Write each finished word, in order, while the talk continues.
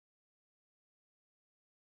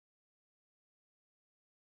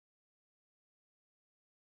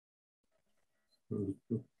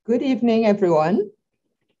Good evening, everyone.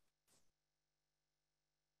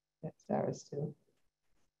 That's ours too.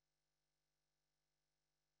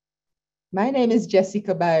 My name is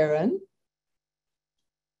Jessica Byron.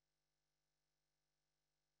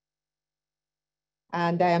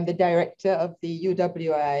 And I am the director of the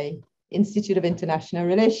U.W.I. Institute of International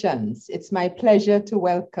Relations. It's my pleasure to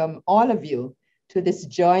welcome all of you to this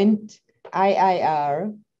joint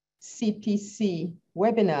IIR-CPC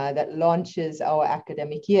webinar that launches our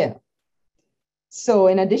academic year. So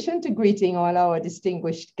in addition to greeting all our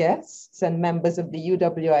distinguished guests and members of the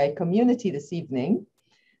U.W.I. community this evening,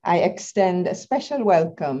 I extend a special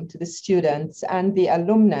welcome to the students and the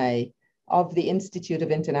alumni of the Institute of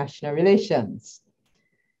International Relations.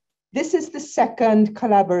 This is the second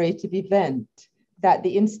collaborative event that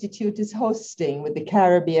the Institute is hosting with the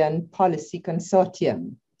Caribbean Policy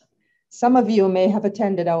Consortium. Some of you may have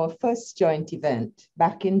attended our first joint event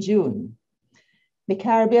back in June. The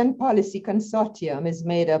Caribbean Policy Consortium is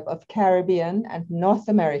made up of Caribbean and North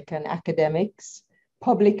American academics,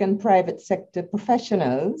 public and private sector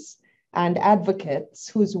professionals, and advocates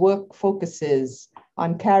whose work focuses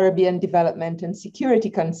on Caribbean development and security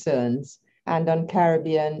concerns and on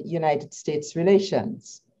Caribbean-United States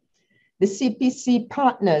relations. The CPC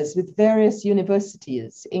partners with various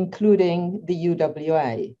universities, including the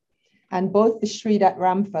U.W.I, and both the Sridhar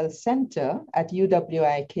Ramphal Center at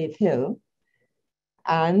U.W.I Cave Hill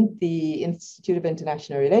and the Institute of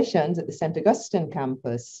International Relations at the St. Augustine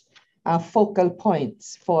campus are focal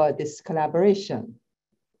points for this collaboration.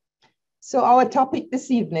 So our topic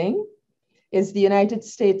this evening is the United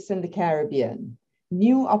States and the Caribbean,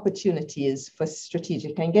 new opportunities for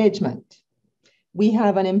strategic engagement. We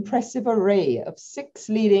have an impressive array of 6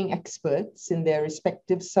 leading experts in their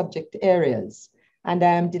respective subject areas, and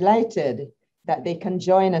I am delighted that they can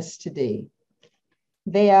join us today.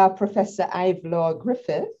 They are Professor Ivelaw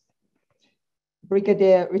Griffith,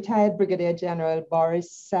 retired Brigadier General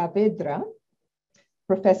Boris Saavedra,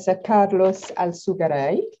 Professor Carlos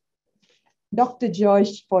Alzugaray, Dr.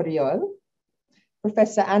 George Foriol,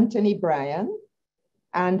 Professor Anthony Bryan,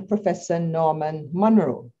 and Professor Norman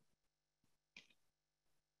Monroe.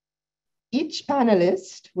 Each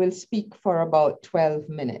panelist will speak for about 12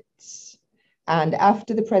 minutes. And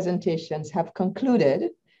after the presentations have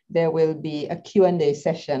concluded, there will be a Q&A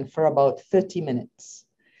session for about 30 minutes.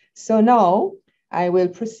 So now I will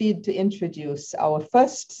proceed to introduce our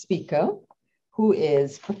first speaker, who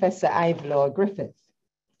is Professor Ivelaw Griffith.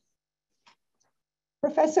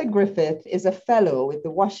 Professor Griffith is a fellow with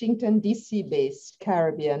the Washington, D.C.-based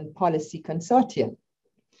Caribbean Policy Consortium.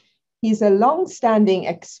 He's a long-standing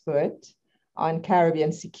expert on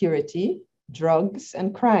Caribbean security, drugs,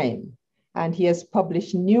 and crime, and he has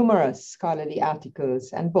published numerous scholarly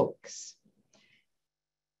articles and books.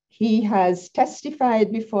 He has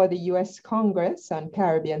testified before the U.S. Congress on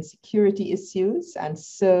Caribbean security issues and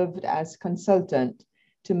served as consultant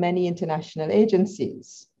to many international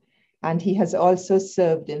agencies. And he has also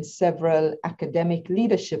served in several academic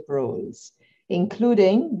leadership roles,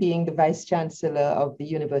 including being the Vice Chancellor of the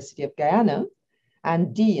University of Guyana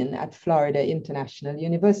and Dean at Florida International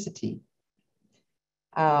University.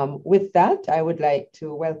 With that, I would like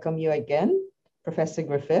to welcome you again, Professor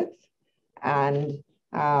Griffith, and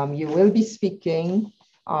you will be speaking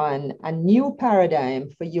on a new paradigm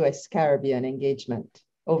for U.S. Caribbean engagement.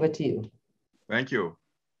 Over to you. Thank you.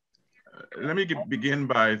 Let me begin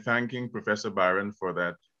by thanking Professor Byron for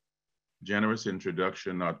that generous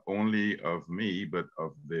introduction, not only of me, but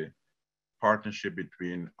of the partnership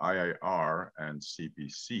between IIR and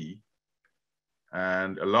CPC.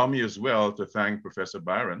 And allow me as well to thank Professor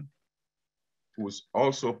Byron, who is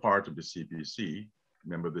also part of the CPC,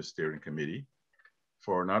 member of the steering committee,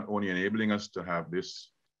 for not only enabling us to have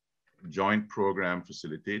this joint program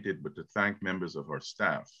facilitated, but to thank members of our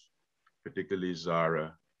staff, particularly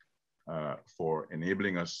Zara, for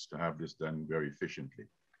enabling us to have this done very efficiently.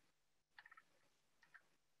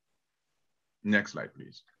 Next slide,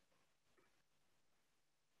 please.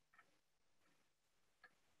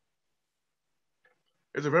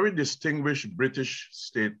 There's a very distinguished British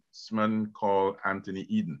statesman called Anthony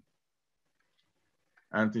Eden.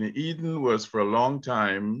 Anthony Eden was for a long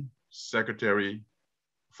time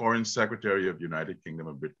Foreign Secretary of the United Kingdom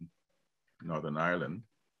of Britain, Northern Ireland.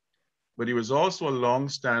 But he was also a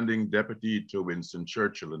long-standing deputy to Winston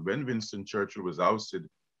Churchill. And when Winston Churchill was ousted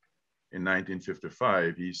in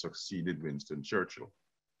 1955, he succeeded Winston Churchill.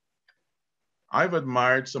 I've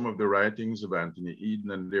admired some of the writings of Anthony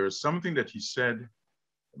Eden, and there is something that he said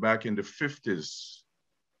back in the 50s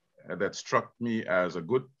that struck me as a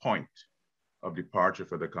good point of departure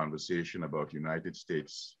for the conversation about United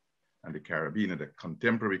States and the Caribbean in a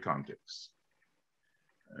contemporary context.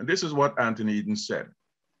 And this is what Anthony Eden said.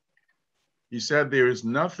 He said, there is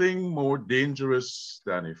nothing more dangerous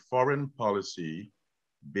than a foreign policy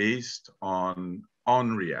based on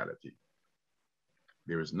unreality.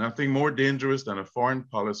 There is nothing more dangerous than a foreign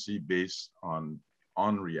policy based on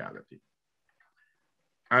unreality.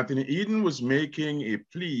 Anthony Eden was making a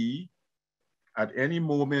plea at any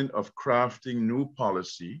moment of crafting new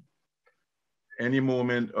policy, any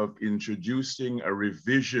moment of introducing a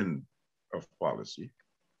revision of policy,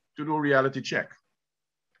 to do a reality check.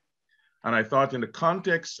 And I thought in the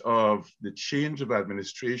context of the change of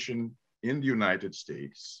administration in the United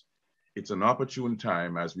States, it's an opportune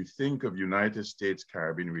time as we think of United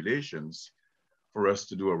States-Caribbean relations for us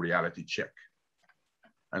to do a reality check.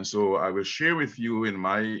 And so I will share with you in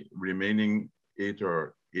my remaining 8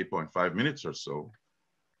 or 8.5 minutes or so,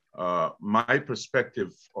 my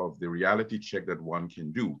perspective of the reality check that one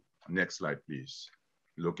can do. Next slide, please.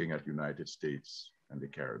 Looking at United States and the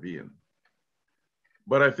Caribbean.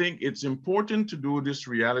 But I think it's important to do this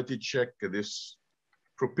reality check at this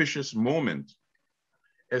propitious moment,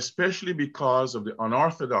 especially because of the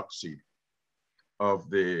unorthodoxy of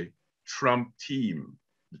the Trump team,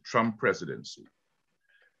 the Trump presidency.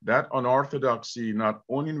 That unorthodoxy, not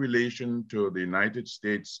only in relation to the United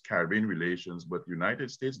States-Caribbean relations, but United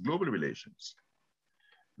States global relations.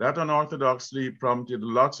 That unorthodoxy prompted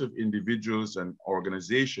lots of individuals and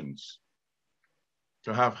organizations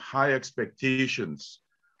to have high expectations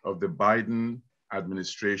of the Biden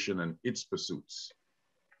administration and its pursuits.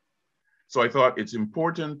 So I thought it's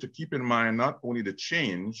important to keep in mind not only the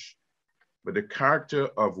change, but the character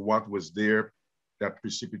of what was there that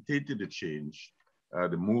precipitated the change,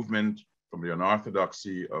 the movement from the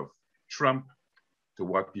unorthodoxy of Trump to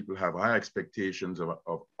what people have high expectations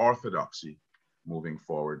of orthodoxy moving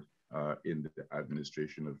forward in the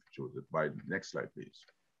administration of Joseph Biden. Next slide, please.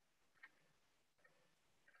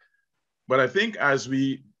 But I think as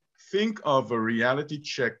we think of a reality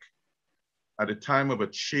check at a time of a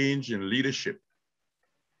change in leadership,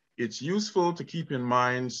 it's useful to keep in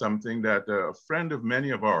mind something that a friend of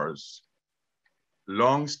many of ours,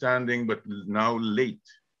 long-standing but now late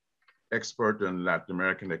expert in Latin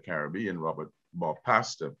America and the Caribbean, Bob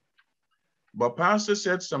Pastor. Bob Pastor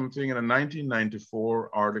said something in a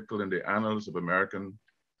 1994 article in the Annals of American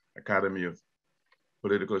Academy of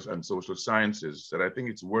Political and Social Sciences that I think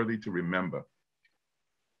it's worthy to remember.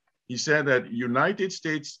 He said that United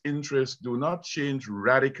States interests do not change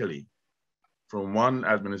radically from one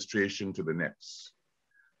administration to the next,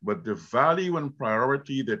 but the value and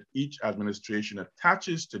priority that each administration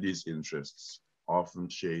attaches to these interests often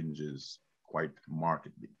changes quite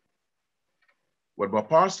markedly. What Bob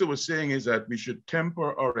Pastor was saying is that we should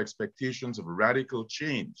temper our expectations of radical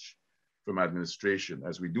change from administration.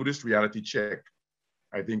 As we do this reality check,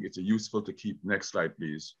 I think it's useful to keep, next slide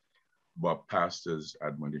please, Bob Pastor's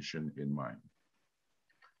admonition in mind.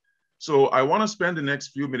 So I want to spend the next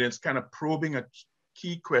few minutes kind of probing a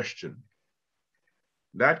key question.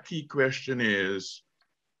 That key question is,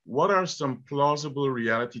 what are some plausible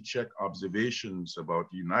reality check observations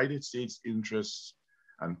about the United States interests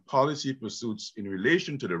and policy pursuits in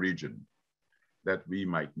relation to the region that we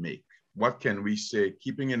might make? What can we say,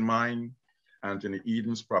 keeping in mind Anthony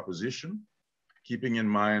Eden's proposition, keeping in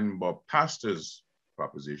mind Bob Pastor's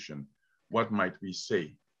proposition, what might we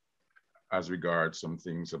say as regards some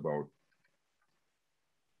things about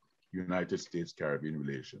United States-Caribbean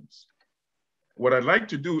relations? What I'd like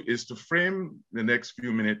to do is to frame the next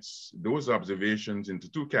few minutes, those observations into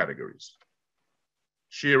two categories.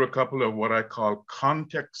 Share a couple of what I call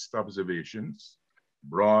context observations,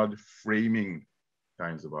 broad framing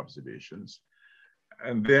kinds of observations.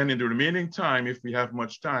 And then in the remaining time, if we have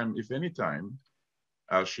much time, if any time,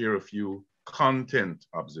 I'll share a few content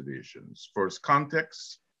observations. First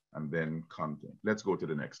context and then content. Let's go to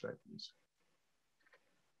the next slide, please.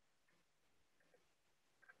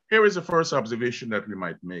 Here is the first observation that we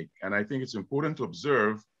might make. And I think it's important to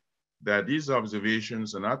observe that these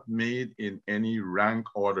observations are not made in any rank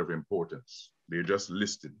order of importance. They're just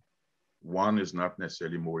listed. One is not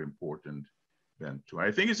necessarily more important than two.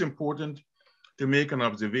 I think it's important to make an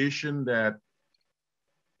observation that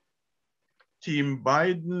Team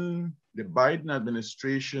Biden, the Biden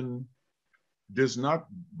administration, does not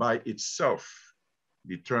by itself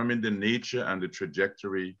determine the nature and the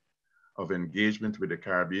trajectory of engagement with the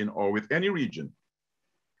Caribbean or with any region.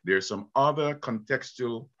 There's some other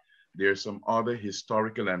contextual, there's some other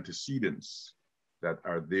historical antecedents that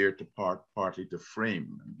are there to partly to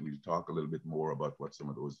frame. And we'll talk a little bit more about what some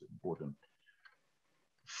of those important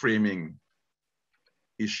framing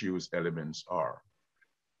issues, elements are.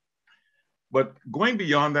 But going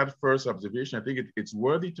beyond that first observation, I think it's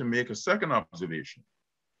worthy to make a second observation.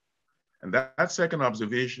 And that second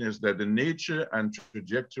observation is that the nature and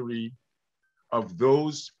trajectory of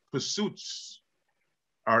those pursuits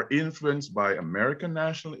are influenced by American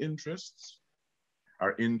national interests,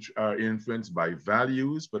 are influenced by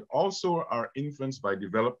values, but also are influenced by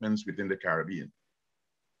developments within the Caribbean.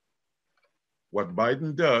 What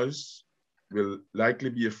Biden does will likely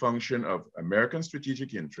be a function of American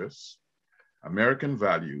strategic interests, American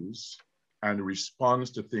values, and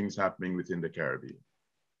response to things happening within the Caribbean.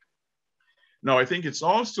 Now, I think it's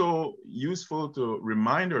also useful to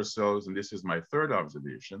remind ourselves, and this is my third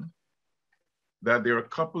observation, that there are a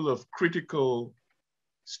couple of critical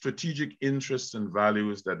strategic interests and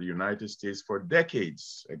values that the United States for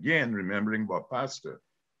decades, again, remembering Bob Pastor,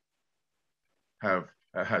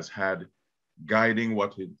 has had guiding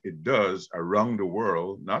what it does around the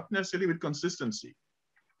world, not necessarily with consistency.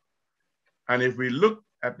 And if we look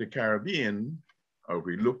at the Caribbean, or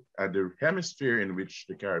we look at the hemisphere in which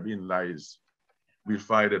the Caribbean lies, we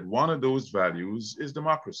find that one of those values is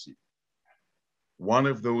democracy. One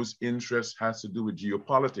of those interests has to do with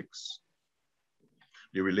geopolitics,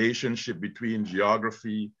 the relationship between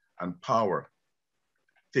geography and power,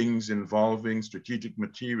 things involving strategic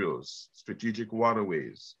materials, strategic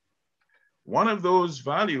waterways. One of those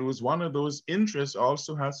values, one of those interests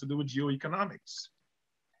also has to do with geoeconomics,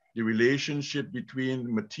 the relationship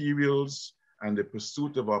between materials and the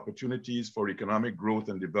pursuit of opportunities for economic growth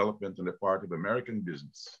and development on the part of American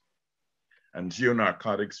business. And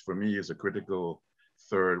geonarcotics for me is a critical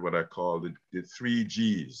third, what I call the three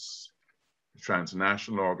Gs,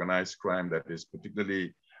 transnational organized crime that is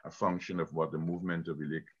particularly a function of what the movement of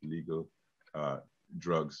illegal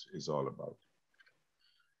drugs is all about.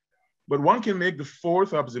 But one can make the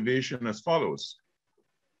fourth observation as follows,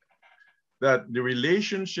 that the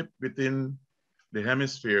relationship within the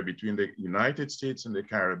hemisphere between the United States and the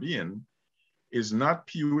Caribbean is not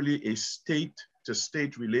purely a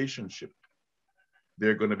state-to-state relationship. There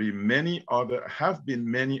are going to be have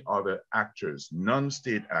been many other actors,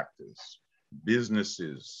 non-state actors,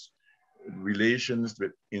 businesses, relations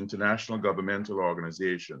with international governmental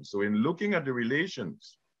organizations. So in looking at the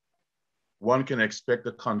relations, one can expect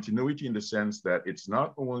a continuity in the sense that it's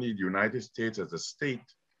not only the United States as a state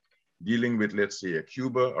dealing with, let's say, a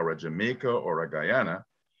Cuba or a Jamaica or a Guyana.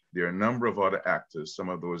 There are a number of other actors. Some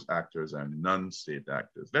of those actors are non-state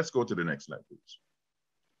actors. Let's go to the next slide, please.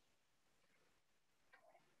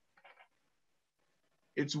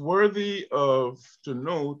 It's worthy to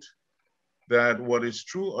note that what is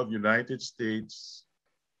true of United States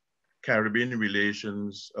Caribbean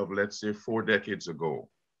relations of, let's say, 4 decades ago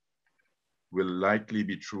will likely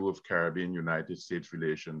be true of Caribbean United States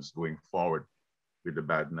relations going forward with the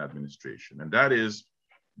Biden administration. And that is,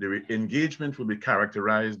 the engagement will be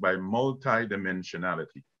characterized by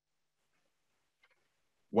multidimensionality.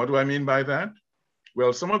 What do I mean by that?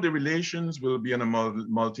 Well, some of the relations will be on a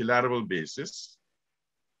multilateral basis.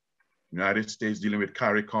 United States dealing with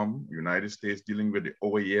CARICOM, United States dealing with the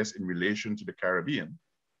OAS in relation to the Caribbean.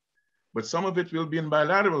 But some of it will be on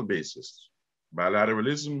bilateral basis.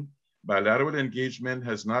 Bilateralism, bilateral engagement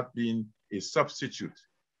has not been a substitute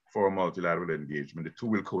for a multilateral engagement. The two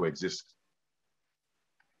will coexist.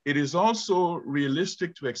 It is also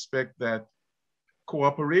realistic to expect that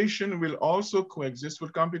cooperation will also coexist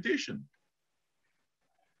with competition.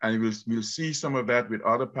 And we'll see some of that with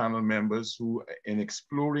other panel members who, in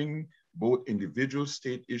exploring both individual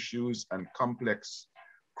state issues and complex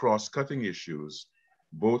cross-cutting issues,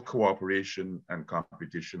 both cooperation and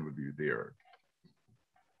competition will be there.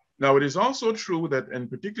 Now, it is also true that, and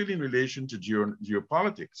particularly in relation to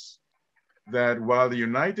geopolitics, that while the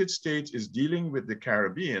United States is dealing with the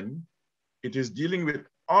Caribbean, it is dealing with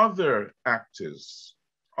other actors,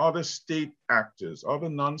 other state actors, other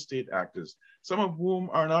non-state actors, some of whom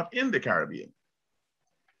are not in the Caribbean.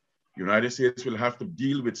 The United States will have to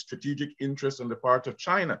deal with strategic interests on the part of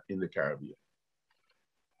China in the Caribbean.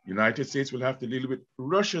 The United States will have to deal with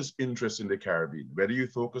Russia's interests in the Caribbean, whether you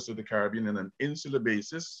focus on the Caribbean on an insular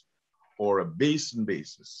basis or a basin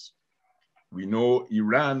basis. We know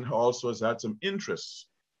Iran also has had some interests,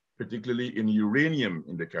 particularly in uranium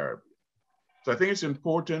in the Caribbean. So I think it's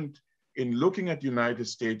important in looking at the United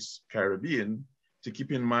States Caribbean to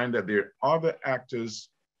keep in mind that there are other actors,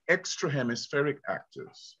 extra hemispheric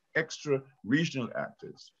actors, extra regional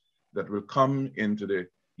actors that will come into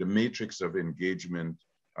the matrix of engagement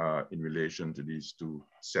in relation to these two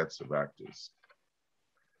sets of actors.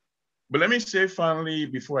 But let me say finally,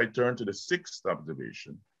 before I turn to the sixth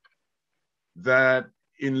observation, that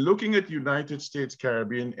in looking at United States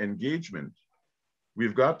Caribbean engagement,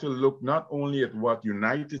 we've got to look not only at what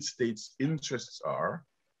United States interests are,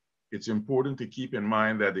 it's important to keep in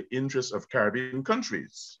mind that the interests of Caribbean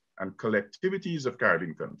countries and collectivities of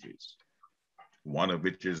Caribbean countries, one of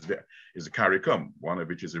which is the CARICOM, one of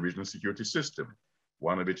which is the Regional Security System,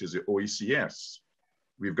 one of which is the OECS.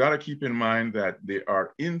 We've got to keep in mind that there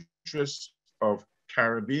are interests of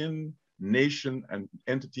Caribbean nation and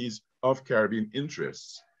entities of Caribbean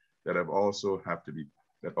interests that also have to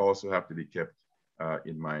be kept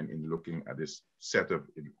in mind in looking at this set of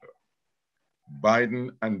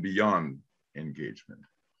Biden and beyond engagement.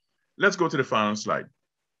 Let's go to the final slide.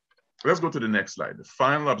 Let's go to the next slide, the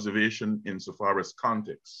final observation insofar as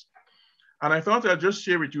context. And I thought I'd just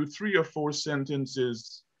share with you 3 or 4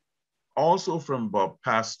 sentences also from Bob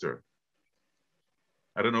Pastor.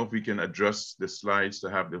 I don't know if we can adjust the slides to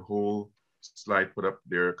have the whole slide put up.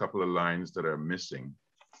 There are a couple of lines that are missing,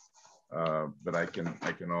 but I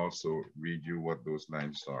can also read you what those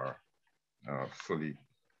lines are fully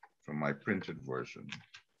from my printed version.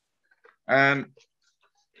 And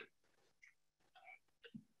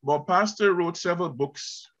Bob Pastor wrote several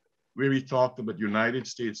books where he talked about United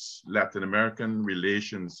States-Latin American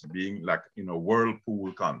relations being like in a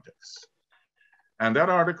whirlpool context. And that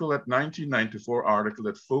article, that 1994 article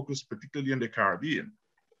that focused particularly on the Caribbean,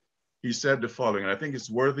 he said the following, and I think it's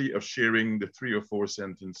worthy of sharing the 3 or 4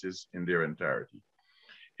 sentences in their entirety.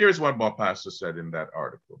 Here's what Bob Pastor said in that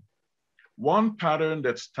article. One pattern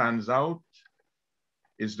that stands out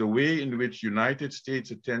is the way in which United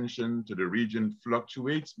States attention to the region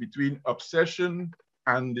fluctuates between obsession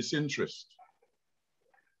and disinterest.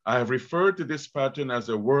 I have referred to this pattern as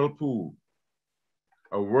a whirlpool,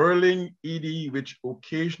 a whirling eddy which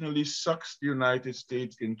occasionally sucks the United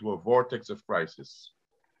States into a vortex of crisis,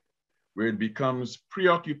 where it becomes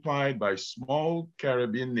preoccupied by small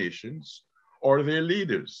Caribbean nations or their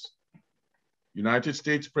leaders. United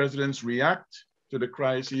States presidents react to the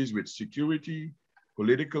crises with security,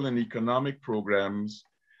 political and economic programs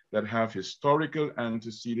that have historical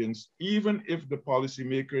antecedents, even if the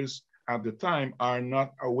policymakers at the time are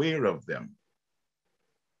not aware of them.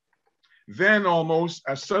 Then almost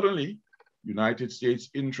as suddenly, United States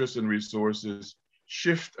interests and resources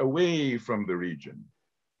shift away from the region.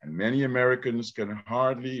 And many Americans can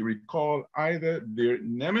hardly recall either their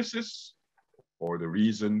nemesis or the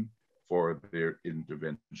reason for their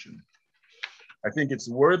intervention. I think it's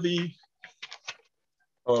worthy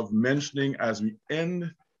of mentioning as we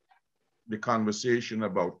end the conversation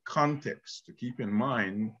about context to keep in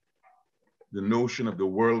mind the notion of the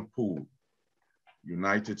whirlpool.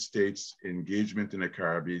 United States engagement in the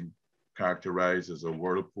Caribbean characterized as a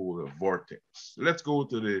whirlpool, a vortex. Let's go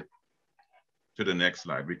to the next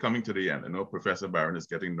slide. We're coming to the end. I know Professor Byron is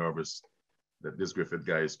getting nervous that this Griffith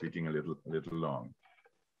guy is speaking a little long.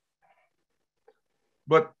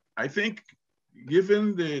 But I think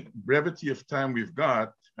given the brevity of time we've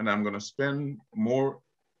got, and I'm going to spend more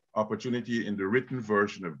opportunity in the written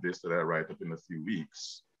version of this that I write up in a few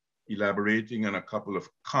weeks, elaborating on a couple of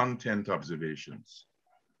content observations.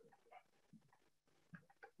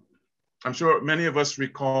 I'm sure many of us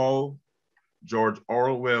recall George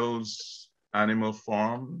Orwell's Animal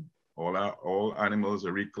Farm. All animals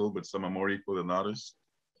are equal, but some are more equal than others.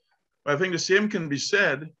 But I think the same can be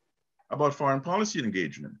said about foreign policy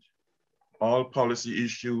engagement. All policy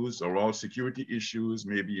issues or all security issues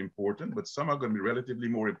may be important, but some are going to be relatively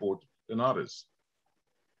more important than others.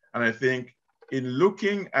 And I think in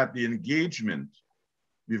looking at the engagement,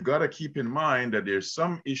 we've got to keep in mind that there's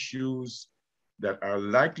some issues that are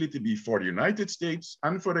likely to be for the United States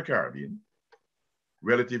and for the Caribbean,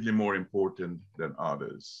 relatively more important than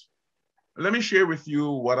others. Let me share with you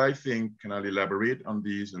what I think, and I'll elaborate on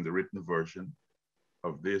these in the written version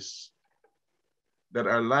of this, that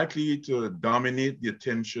are likely to dominate the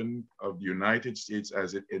attention of the United States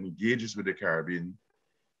as it engages with the Caribbean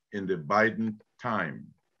in the Biden time.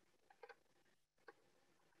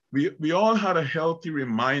 We all had a healthy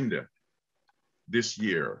reminder this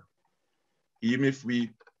year, even if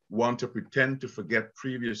we want to pretend to forget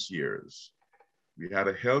previous years. We had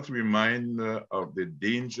a healthy reminder of the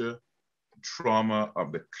danger, trauma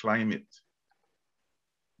of the climate.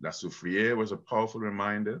 La Soufrière was a powerful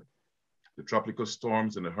reminder. The tropical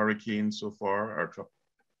storms and the hurricanes so far are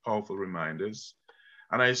powerful reminders.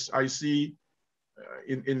 And I see,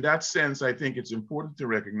 in that sense, I think it's important to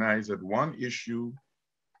recognize that one issue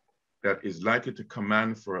that is likely to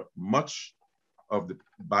command for much of the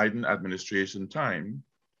Biden administration time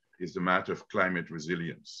is the matter of climate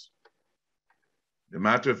resilience. The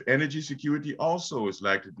matter of energy security also is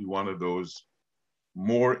likely to be one of those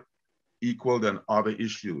more equal than other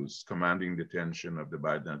issues commanding the attention of the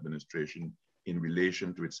Biden administration in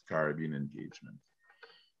relation to its Caribbean engagement.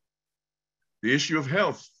 The issue of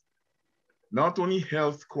health, not only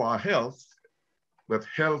health qua health, but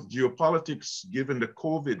health geopolitics given the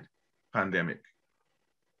COVID pandemic.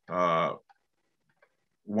 One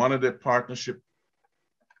of the partnership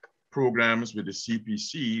programs with the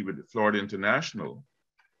CPC, with the Florida International,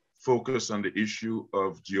 focus on the issue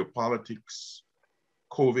of geopolitics,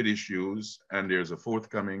 COVID issues, and there's a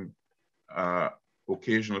forthcoming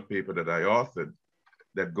occasional paper that I authored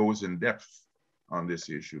that goes in depth on this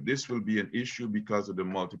issue. This will be an issue because of the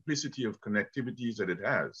multiplicity of connectivities that it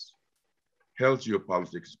has. Health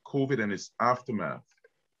geopolitics, COVID and its aftermath,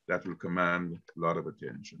 that will command a lot of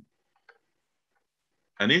attention.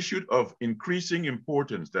 An issue of increasing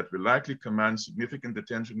importance that will likely command significant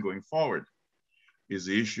attention going forward is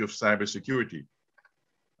the issue of cybersecurity.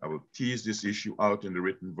 I will tease this issue out in the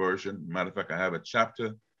written version. Matter of fact, I have a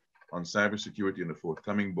chapter on cybersecurity in the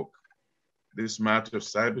forthcoming book. This matter of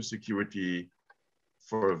cybersecurity,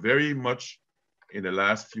 for very much in the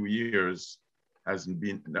last few years, has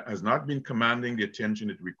not been commanding the attention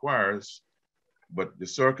it requires, but the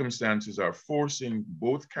circumstances are forcing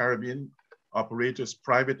both Caribbean operators,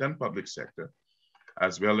 private and public sector,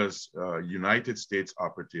 as well as United States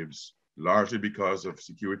operatives, largely because of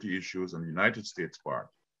security issues on the United States part.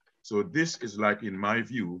 So this is like, in my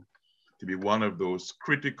view, to be one of those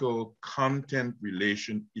critical content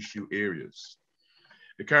relation issue areas.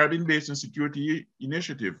 The Caribbean Basin Security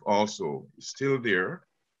Initiative also is still there.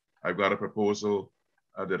 I've got a proposal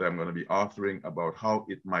that I'm going to be authoring about how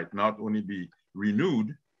it might not only be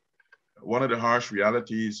renewed. One of the harsh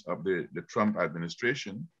realities of the Trump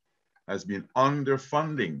administration has been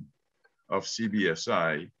underfunding of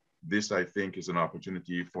CBSI. This, I think, is an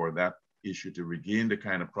opportunity for that issue to regain the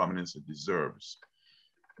kind of prominence it deserves.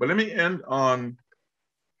 But let me end on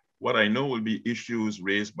what I know will be issues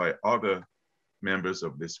raised by other members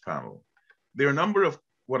of this panel. There are a number of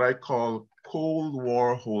what I call Cold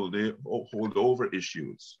War holdover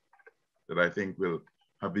issues that I think will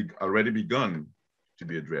have already begun to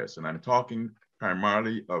be addressed. And I'm talking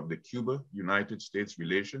primarily of the Cuba-United States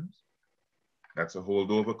relations. That's a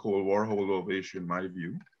holdover, Cold War holdover issue in my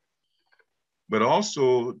view. But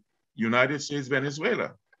also United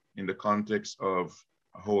States-Venezuela in the context of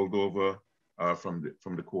a holdover from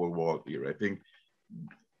the Cold War era. I think,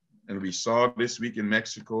 and we saw this week in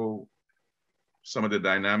Mexico, some of the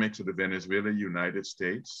dynamics of the Venezuela-United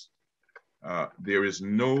States. There is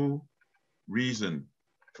no reason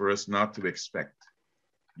for us not to expect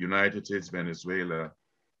United States-Venezuela,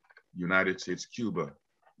 United States-Cuba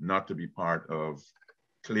not to be part of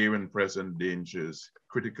clear and present dangers,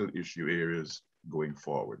 critical issue areas going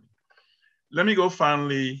forward. Let me go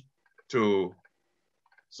finally to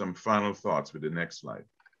some final thoughts with the next slide.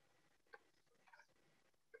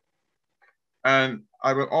 And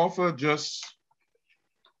I will offer just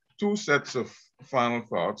two sets of final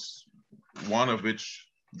thoughts, one of which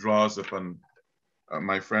draws upon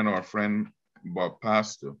my friend or friend, Bob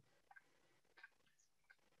Pastor.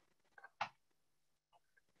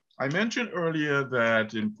 I mentioned earlier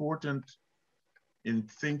that important in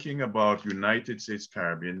thinking about United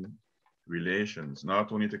States-Caribbean relations,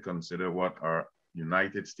 not only to consider what are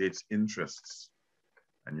United States interests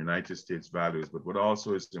and United States values, but what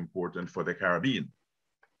also is important for the Caribbean.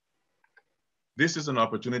 This is an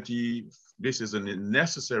opportunity, this is a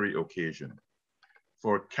necessary occasion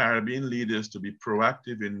for Caribbean leaders to be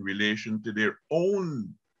proactive in relation to their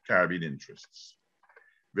own Caribbean interests.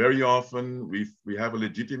 Very often we have a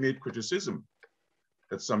legitimate criticism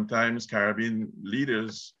that sometimes Caribbean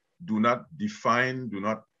leaders do not define, do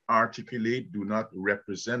not articulate, do not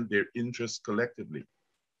represent their interests collectively.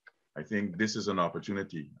 I think this is an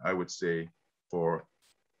opportunity, I would say, for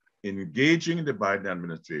engaging the Biden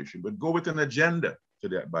administration, but go with an agenda to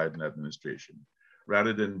the Biden administration,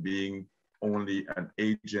 rather than being only an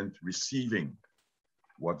agent receiving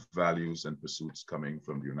what values and pursuits coming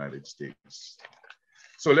from the United States.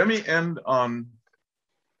 So let me end on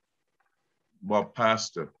Bob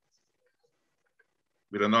Pastor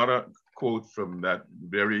with another quote from that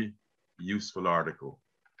very useful article.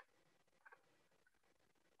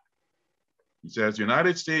 He says,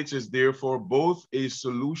 United States is therefore both a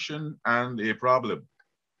solution and a problem,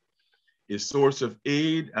 a source of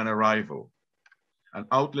aid and a rival, an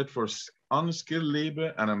outlet for unskilled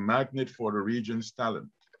labor and a magnet for the region's talent.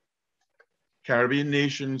 Caribbean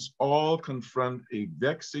nations all confront a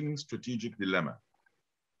vexing strategic dilemma: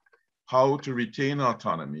 how to retain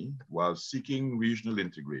autonomy while seeking regional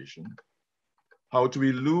integration, how to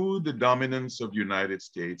elude the dominance of the United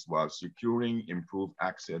States while securing improved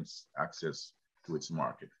access to its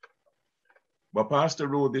market. But Pastor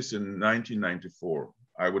wrote this in 1994.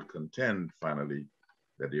 I would contend, finally,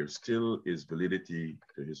 that there still is validity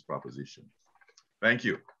to his proposition. Thank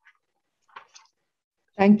you.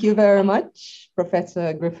 Thank you very much,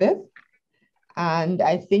 Professor Griffith. And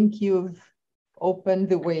I think you've opened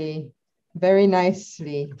the way very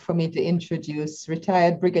nicely for me to introduce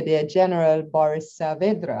retired Brigadier General Boris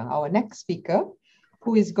Saavedra, our next speaker,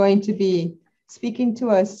 who is going to be speaking to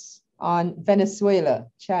us on Venezuela,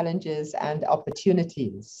 challenges and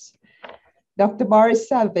opportunities. Dr. Boris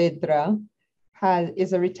Saavedra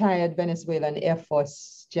is a retired Venezuelan Air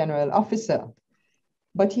Force General Officer,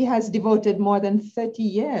 but he has devoted more than 30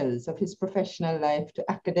 years of his professional life to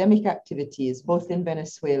academic activities, both in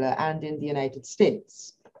Venezuela and in the United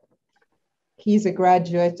States. He's a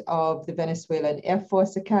graduate of the Venezuelan Air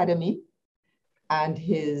Force Academy, and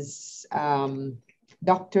his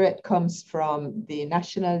doctorate comes from the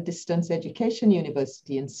National Distance Education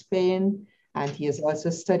University in Spain, and he has also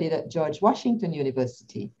studied at George Washington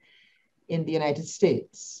University in the United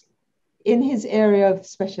States. In his area of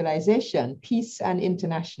specialization, peace and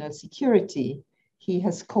international security, he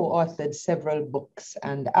has co-authored several books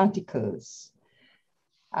and articles.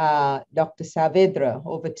 Dr. Saavedra,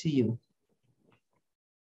 over to you.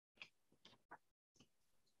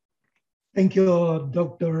 Thank you,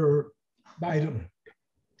 Dr. Byron.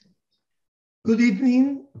 Good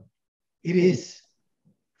evening. It is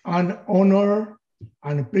an honor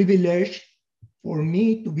and a privilege for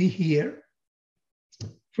me to be here.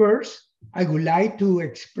 First, I would like to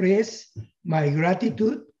express my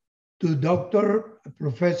gratitude to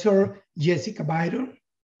Professor Jessica Byron,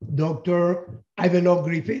 Dr. Ivelaw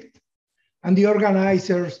Griffith, and the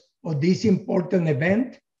organizers of this important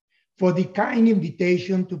event for the kind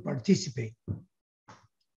invitation to participate.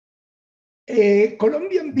 A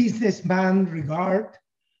Colombian businessman regarded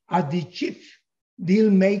as the chief deal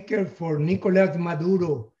maker for Nicolas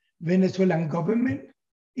Maduro Venezuelan government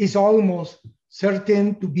is almost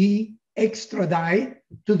certain to be extradited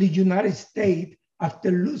to the United States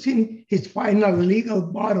after losing his final legal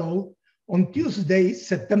battle on Tuesday,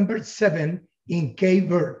 September 7 in Cape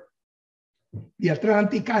Verde. The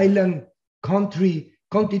Atlantic Island Country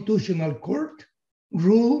Constitutional Court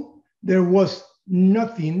ruled there was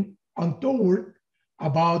nothing untoward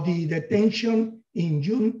about the detention in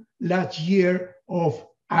June last year of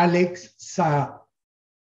Alex Saab,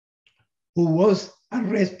 who was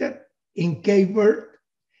arrested in Cape Verde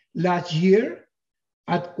last year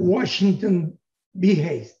at Washington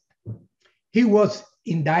behest. He was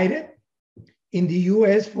indicted in the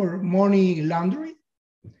US for money laundering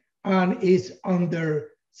and is under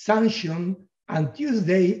sanction, and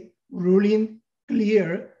Tuesday ruling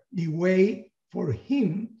cleared the way for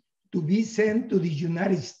him to be sent to the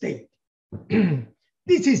United States.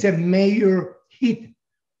 This is a major hit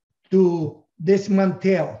to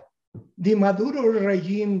dismantle the Maduro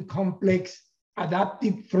regime complex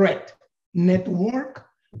adaptive threat network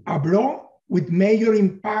abroad, with major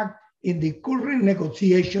impact in the current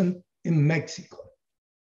negotiation in Mexico.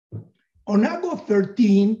 On August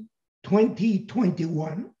 13,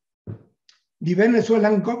 2021, the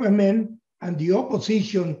Venezuelan government and the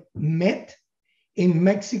opposition met in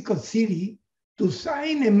Mexico City to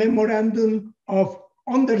sign a memorandum of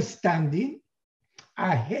understanding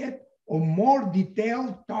ahead of more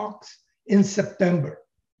detailed talks in September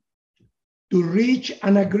to reach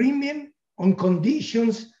an agreement on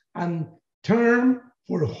conditions and term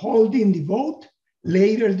for holding the vote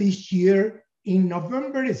later this year in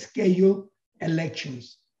November scheduled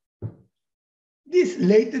elections. This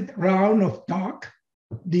latest round of talk,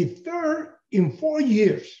 the third in 4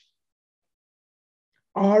 years,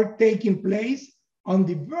 are taking place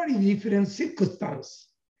under very different circumstances.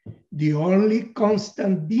 The only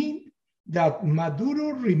constant being that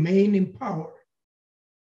Maduro remains in power.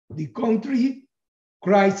 The country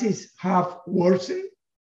crisis have worsened.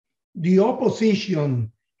 The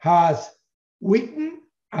opposition has weakened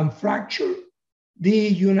and fractured. The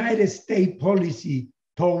United States policy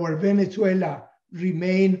toward Venezuela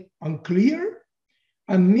remain unclear.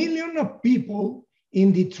 A million of people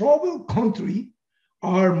in the troubled country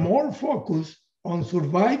are more focused on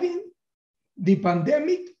surviving the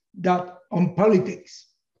pandemic than on politics.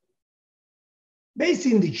 Based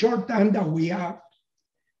on the short time that we have,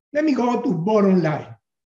 let me go to bottom line.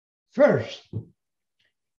 First,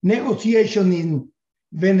 negotiations in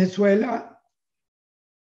Venezuela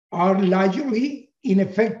are largely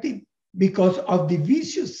ineffective because of the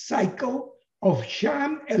vicious cycle of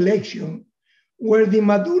sham election where the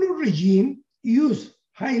Maduro regime used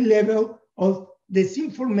high level of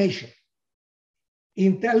disinformation,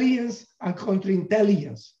 intelligence and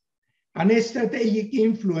counterintelligence, and strategic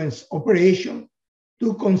influence operation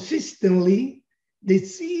to consistently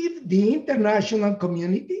deceive the international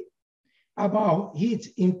community about its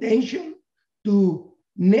intention to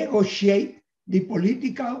negotiate the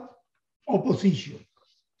political opposition.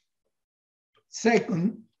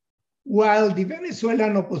 Second, while the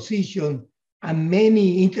Venezuelan opposition and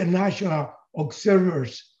many international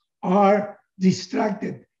observers are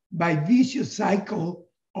distracted by vicious cycle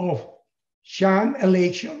of sham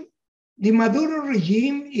election, the Maduro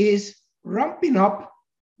regime is ramping up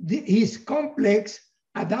his complex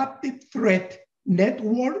adaptive threat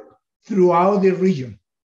network throughout the region.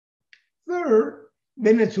 Third,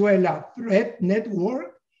 Venezuela threat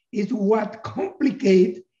network is what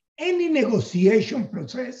complicates any negotiation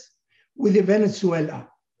process with Venezuela,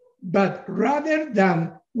 but rather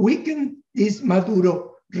than weaken this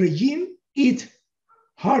Maduro regime, it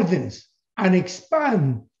hardens and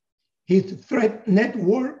expands his threat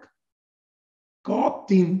network,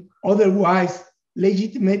 co-opting otherwise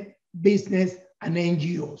legitimate business and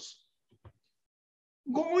NGOs.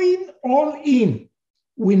 Going all in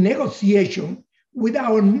with negotiation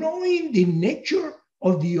without knowing the nature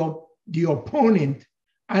of the opponent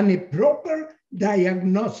and a proper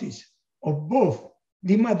diagnosis of both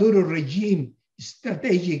the Maduro regime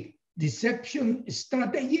strategic deception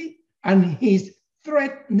strategy and his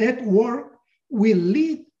threat network will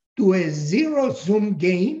lead to a zero-sum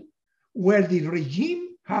game where the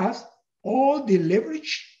regime has all the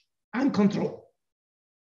leverage and control.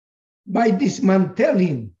 By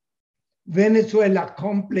dismantling Venezuela's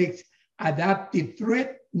complex adaptive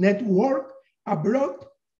threat network abroad,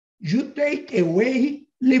 you take away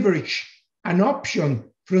leverage and option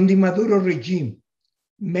from the Maduro regime,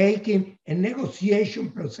 making a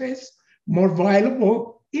negotiation process more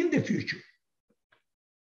viable in the future.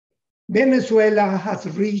 Venezuela has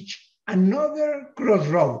reached another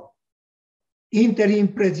crossroad. Interim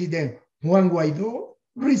President Juan Guaido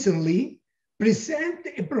recently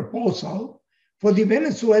presented a proposal for the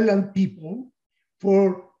Venezuelan people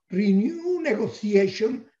for renewed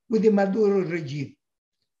negotiation with the Maduro regime.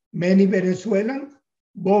 Many Venezuelans,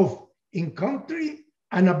 both in country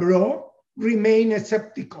and abroad, remain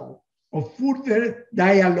skeptical of further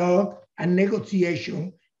dialogue and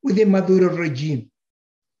negotiation with the Maduro regime.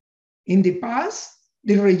 In the past,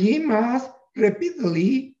 the regime has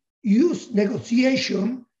repeatedly used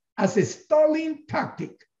negotiation as a stalling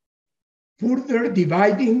tactic, further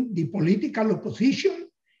dividing the political opposition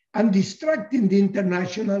and distracting the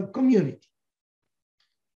international community.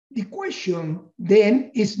 The question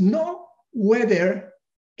then is not whether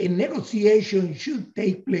a negotiation should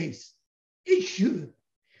take place. It should,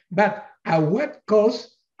 but at what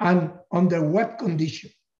cost and under what condition?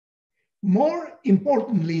 More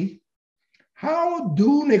importantly, how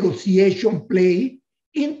do negotiations play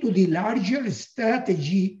into the larger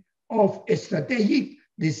strategy of strategic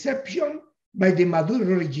deception by the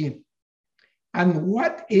Maduro regime? And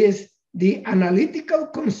what is the analytical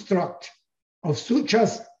construct of such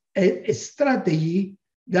as a strategy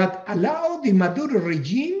that allow the Maduro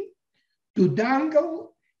regime to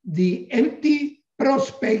dangle the empty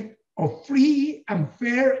prospect of free and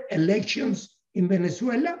fair elections in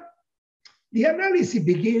Venezuela? The analysis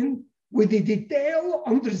begins with the detailed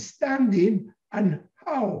understanding on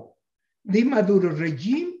how the Maduro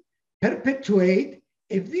regime perpetuates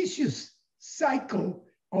a vicious cycle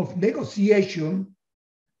of negotiation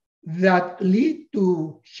that lead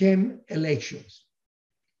to sham elections.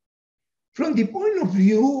 From the point of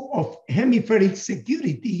view of hemispheric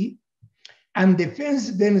security and defense,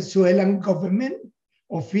 Venezuelan government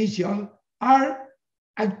officials are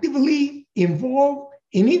actively involved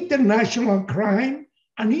in international crime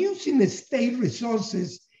and using state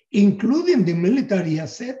resources, including the military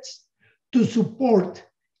assets, to support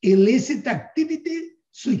illicit activity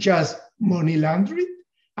such as money laundering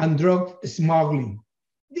and drug smuggling.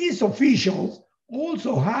 These officials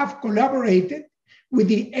also have collaborated with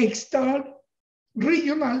the external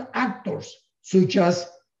regional actors such as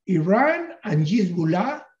Iran and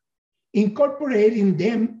Hezbollah, incorporating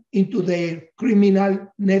them into their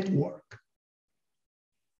criminal network.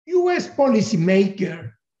 US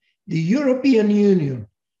policymakers, the European Union,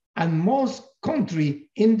 and most countries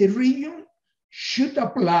in the region should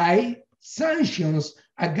apply sanctions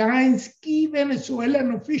against key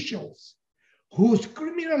Venezuelan officials whose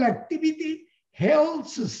criminal activity helped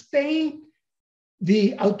sustain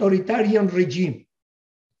the authoritarian regime.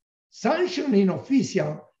 Sanctioning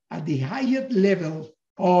officials at the highest level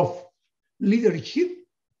of leadership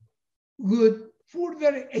would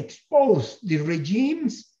further expose the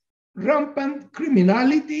regime's rampant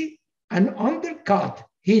criminality and undercut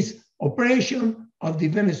his operation of the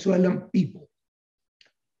Venezuelan people.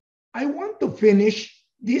 I want to finish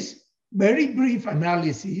this very brief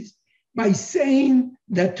analysis by saying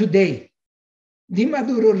that today, the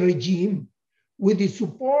Maduro regime, with the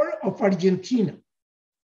support of Argentina,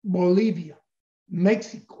 Bolivia,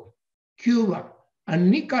 Mexico, Cuba, and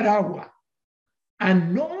Nicaragua,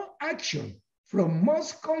 and no action from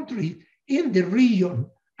most countries in the region,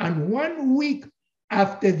 and 1 week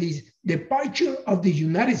after the departure of the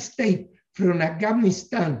United States from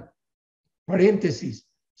Afghanistan, parentheses,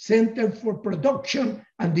 Center for Production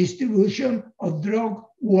and Distribution of Drug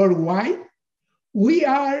Worldwide, we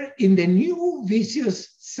are in the new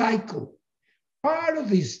vicious cycle, part of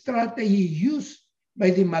the strategy used by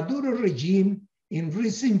the Maduro regime in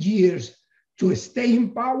recent years to stay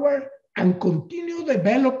in power and continue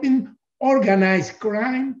developing organized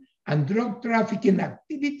crime and drug trafficking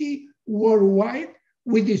activity worldwide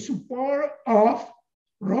with the support of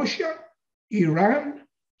Russia, Iran,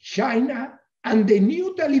 China, and the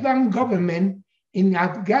new Taliban government in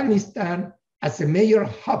Afghanistan as a major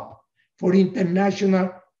hub for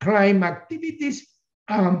international crime activities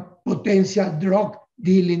and potential drug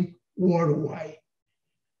dealing worldwide.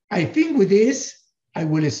 I think with this, I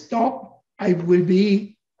will stop. I will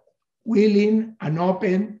be willing and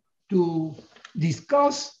open to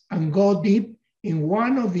discuss and go deep in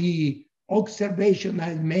one of the observations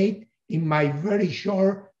I made in my very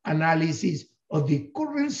short analysis of the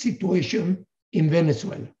current situation in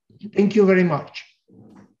Venezuela. Thank you very much.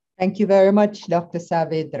 Thank you very much, Dr.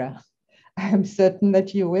 Saavedra. I'm certain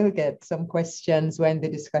that you will get some questions when the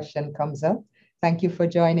discussion comes up. Thank you for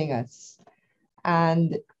joining us.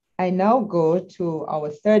 And I now go to our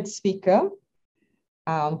third speaker,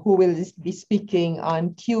 who will be speaking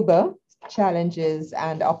on Cuba, challenges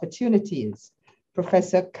and opportunities,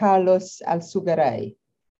 Professor Carlos Alzugaray,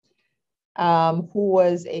 who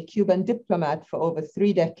was a Cuban diplomat for over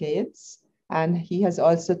 3 decades, and he has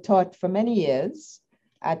also taught for many years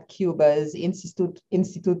at Cuba's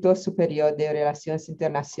Instituto Superior de Relaciones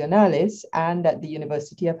Internacionales and at the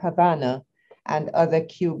University of Havana and other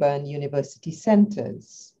Cuban university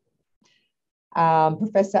centers.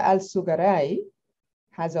 Professor Alzugaray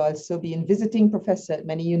has also been visiting professor at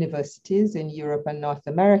many universities in Europe and North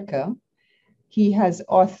America. He has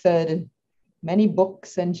authored many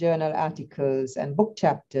books and journal articles and book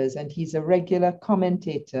chapters, and he's a regular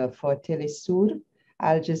commentator for Telesur,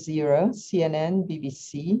 Al Jazeera, CNN,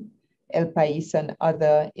 BBC, El País, and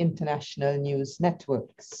other international news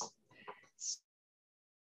networks.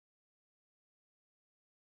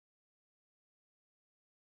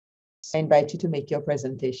 I invite you to make your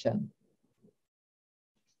presentation.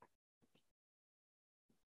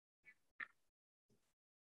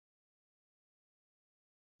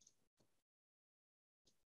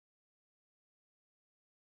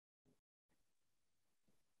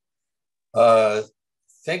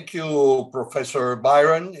 Thank you, Professor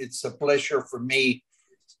Byron. It's a pleasure for me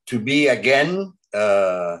to be again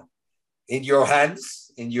in your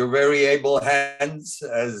hands, in your very able hands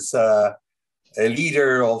as a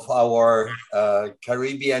leader of our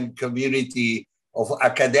Caribbean community of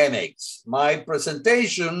academics. My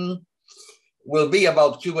presentation will be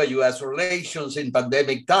about Cuba-US relations in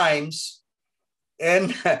pandemic times.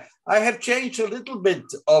 And I have changed a little bit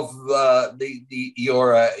of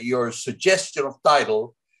your suggestion of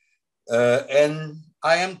title, and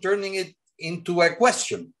I am turning it into a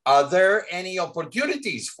question. Are there any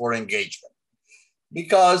opportunities for engagement?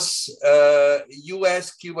 Because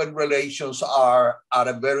US-Cuban relations are at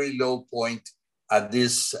a very low point at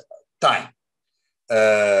this time.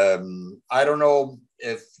 I don't know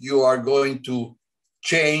if you are going to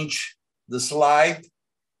change the slide.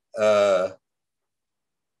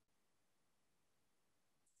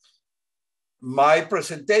 My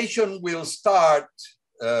presentation will start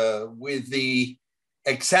with the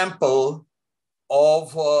example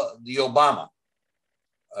of the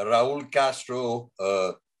Obama-Raul Castro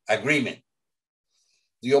agreement.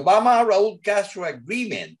 The Obama-Raul Castro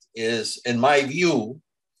agreement is, in my view,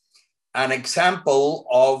 an example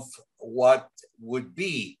of what would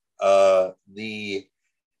be the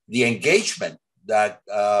engagement that,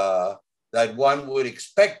 that one would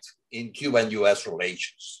expect in Cuban-US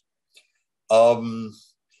relations.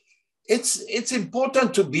 It's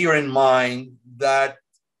important to bear in mind that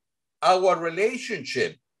our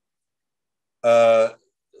relationship, the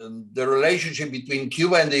relationship between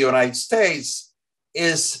Cuba and the United States,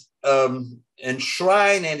 is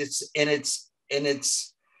enshrined in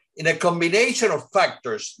a combination of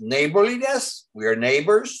factors: neighborliness, we are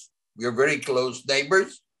neighbors, we are very close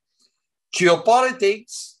neighbors;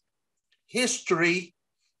 geopolitics, history,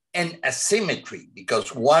 and asymmetry,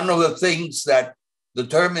 because one of the things that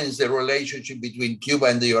determines the relationship between Cuba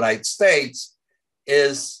and the United States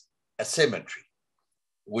is asymmetry,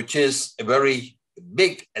 which is a very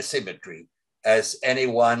big asymmetry, as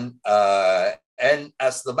anyone, and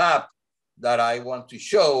as the map that I want to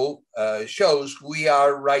show shows, we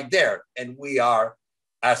are right there and we are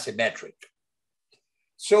asymmetric.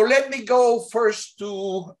 So let me go first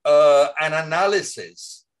to an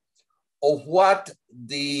analysis of what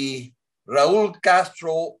the Raúl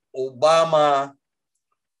Castro-Obama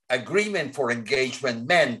agreement for engagement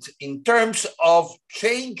meant in terms of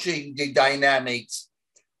changing the dynamics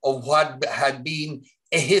of what had been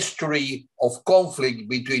a history of conflict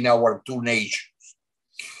between our two nations.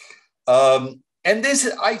 And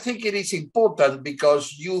this, I think it is important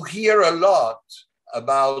because you hear a lot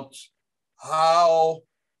about how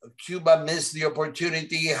Cuba missed the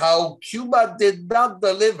opportunity, how Cuba did not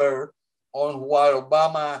deliver on what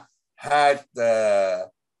Obama had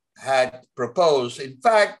proposed. In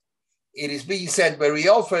fact, it is being said very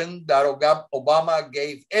often that Obama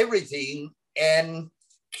gave everything and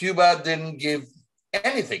Cuba didn't give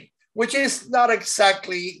anything, which is not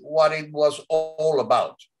exactly what it was all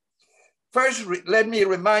about. First, let me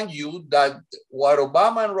remind you that what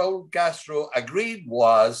Obama and Raúl Castro agreed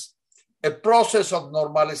was a process of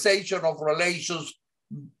normalization of relations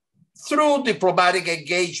through diplomatic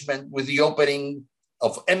engagement with the opening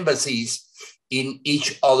of embassies in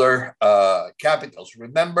each other capitals.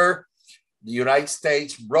 Remember, the United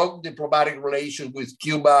States broke diplomatic relations with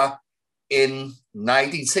Cuba in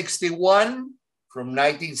 1961. From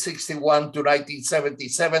 1961 to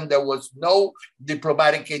 1977, there was no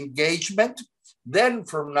diplomatic engagement. Then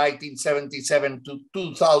from 1977 to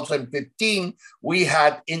 2015, we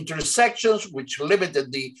had intersections which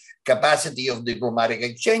limited the capacity of diplomatic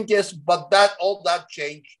exchanges, but all that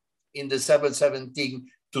changed in the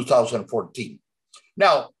 2014.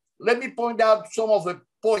 Now, let me point out some of the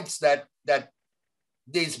points that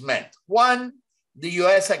this meant. One, the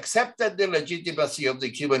US accepted the legitimacy of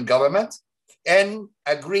the Cuban government and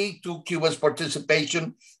agreed to Cuba's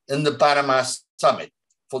participation in the Panama Summit.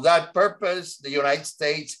 For that purpose, the United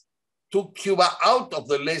States took Cuba out of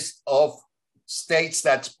the list of states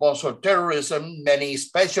that sponsor terrorism. Many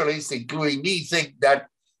specialists, including me, think that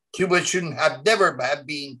Cuba shouldn't have never have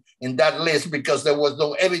been in that list because there was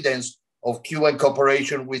no evidence of Cuban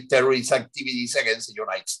cooperation with terrorist activities against the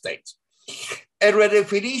United States. A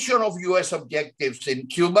redefinition of US objectives in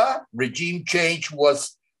Cuba, regime change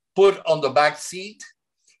was put on the back seat.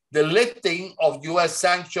 The lifting of US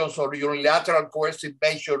sanctions or unilateral coercive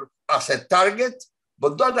measure as a target,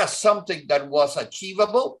 but not as something that was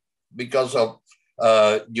achievable because of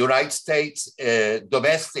United States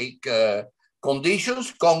domestic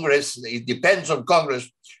conditions. Congress, it depends on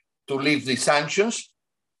Congress to lift the sanctions.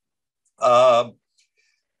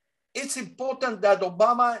 It's important that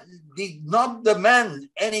Obama did not demand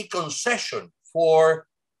any concession for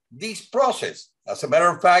this process. As a matter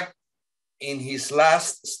of fact, in his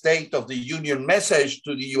last State of the Union message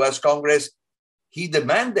to the US Congress, he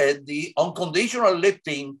demanded the unconditional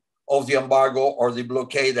lifting of the embargo or the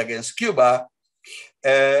blockade against Cuba.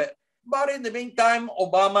 But in the meantime,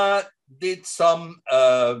 Obama did some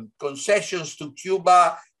concessions to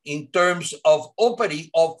Cuba in terms of opening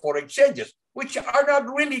up for exchanges, which are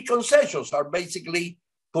not really concessions, are basically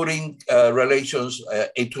putting relations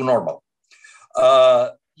into normal.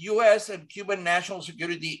 US and Cuban national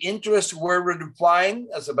security interests were redefined.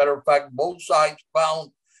 As a matter of fact, both sides found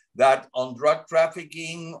that on drug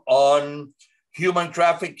trafficking, on human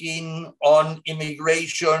trafficking, on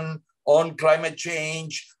immigration, on climate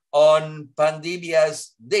change, on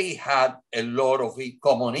pandemias, they had a lot of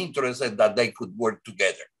common interests and that they could work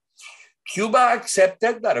together. Cuba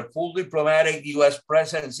accepted that a full diplomatic US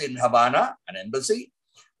presence in Havana, an embassy,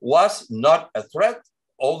 was not a threat,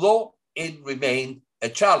 although it remained a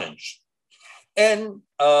challenge. And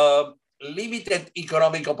limited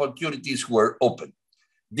economic opportunities were open.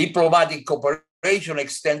 Diplomatic cooperation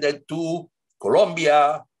extended to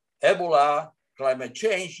Colombia, Ebola, climate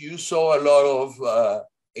change. You saw a lot of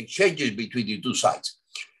exchanges between the two sides.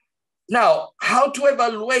 Now, how to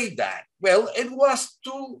evaluate that? Well, it was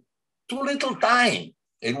too little time.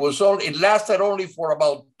 It lasted only for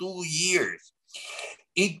about 2 years.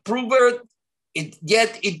 It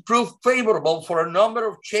proved favorable for a number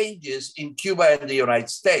of changes in Cuba and the United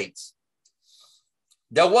States.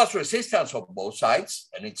 There was resistance on both sides,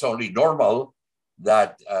 and it's only normal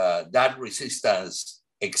that that resistance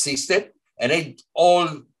existed, and it all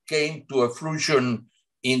came to a fruition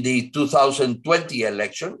in the 2020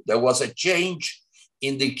 election. There was a change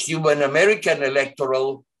in the Cuban-American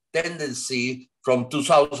electoral tendency from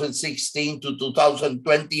 2016 to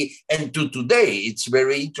 2020 and to today. It's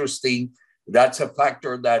very interesting. That's a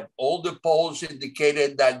factor that all the polls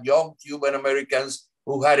indicated that young Cuban Americans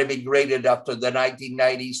who had immigrated after the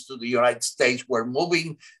 1990s to the United States were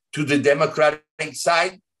moving to the Democratic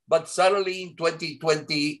side. But suddenly in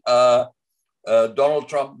 2020, Donald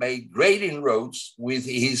Trump made great inroads with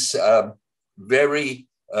his very,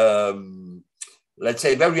 let's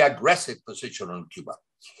say, very aggressive position on Cuba.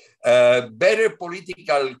 Better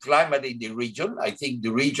political climate in the region. I think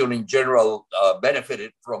the region in general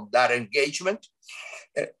benefited from that engagement.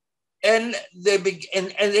 And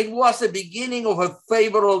it was the beginning of a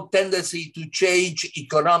favorable tendency to change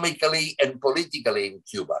economically and politically in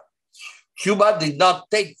Cuba. Cuba did not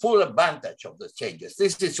take full advantage of the changes.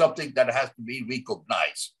 This is something that has to be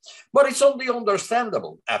recognized. But it's only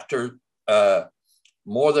understandable after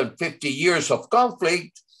more than 50 years of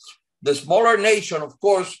conflict. The smaller nation, of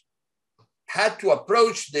course, had to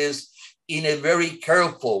approach this in a very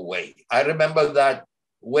careful way. I remember that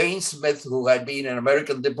Wayne Smith, who had been an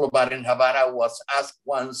American diplomat in Havana, was asked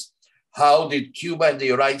once how did Cuba and the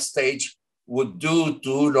United States would do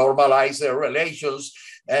to normalize their relations.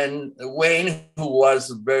 And Wayne, who is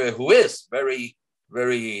very,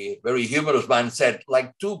 very, very humorous man, said,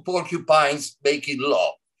 like two porcupines making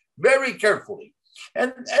law, very carefully.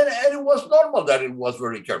 And it was normal that it was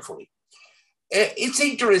very carefully. It's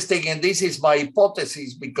interesting, and this is my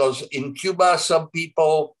hypothesis, because in Cuba, some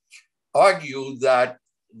people argue that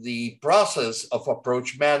the process of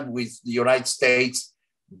approachment with the United States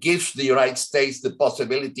gives the United States the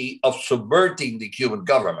possibility of subverting the Cuban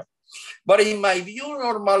government. But in my view,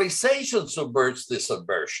 normalization subverts the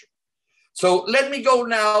subversion. So let me go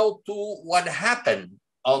now to what happened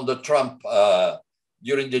on the Trump,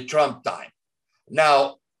 during the Trump time.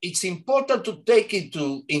 Now, it's important to take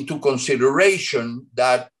into consideration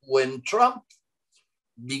that when Trump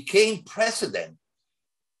became president,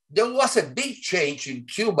 there was a big change in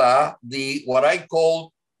Cuba, what I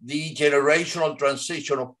call the generational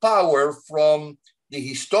transition of power from the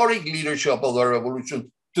historic leadership of the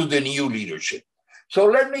revolution to the new leadership. So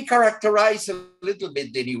let me characterize a little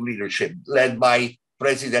bit the new leadership led by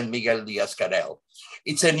President Miguel Díaz-Canel.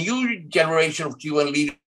 It's a new generation of Cuban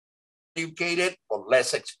leaders, educated or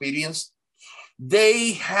less experienced.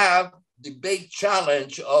 They have the big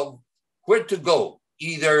challenge of where to go.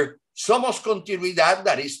 Either somos continuidad,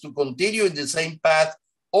 that is to continue in the same path,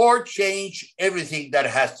 or change everything that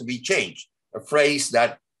has to be changed, a phrase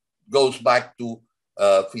that goes back to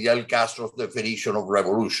Fidel Castro's definition of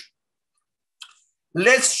revolution.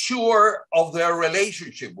 Less sure of their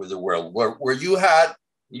relationship with the world, where you had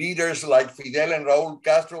leaders like Fidel and Raúl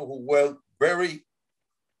Castro who were very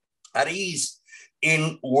at ease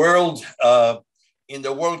in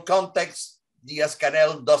the world context.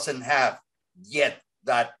 Díaz-Canel doesn't have yet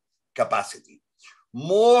that capacity.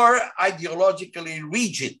 More ideologically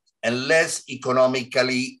rigid and less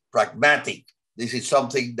economically pragmatic. This is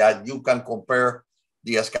something that you can compare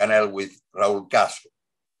Díaz-Canel with Raúl Castro.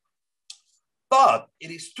 But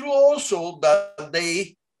it is true also that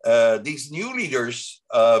these new leaders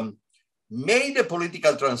made a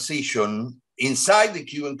political transition inside the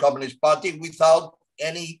Cuban Communist Party without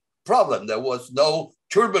any problem. There was no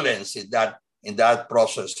turbulence in that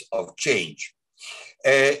process of change.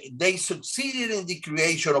 They succeeded in the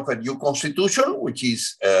creation of a new constitution, which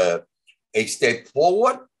is a step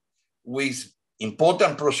forward with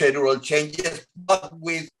important procedural changes, but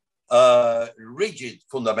with rigid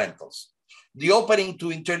fundamentals. The opening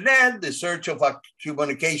to internet, the search of a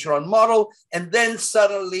communication model, and then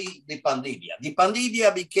suddenly the pandemia. The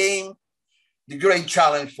pandemia became the great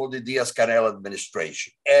challenge for the Díaz-Canel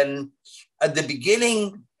administration. And at the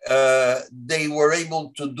beginning, they were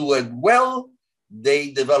able to do it well.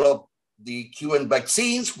 They developed the Cuban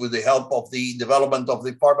vaccines with the help of the development of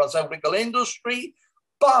the pharmaceutical industry,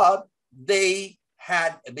 but they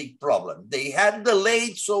had a big problem. They had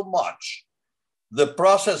delayed so much the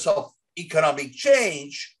process of economic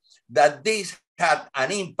change that this had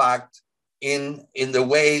an impact in the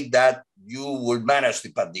way that you would manage the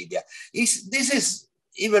pandemia. This is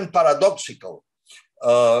even paradoxical.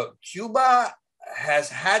 Cuba has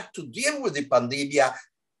had to deal with the pandemia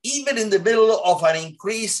even in the middle of an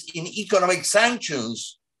increase in economic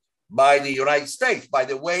sanctions by the United States. By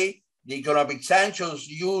the way, the economic sanctions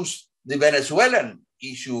use the Venezuelan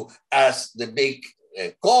issue as the big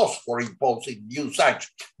cause for imposing new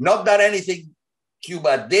sanctions. Not that anything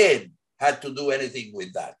Cuba did had to do anything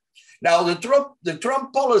with that. Now, the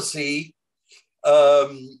Trump policy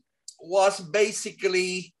was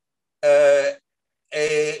basically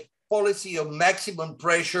a policy of maximum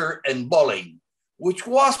pressure and bullying, which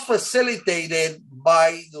was facilitated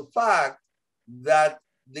by the fact that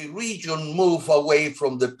the region moved away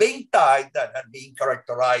from the pink tide that had been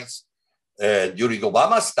characterized during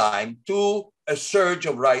Obama's time to a surge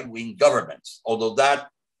of right-wing governments, although that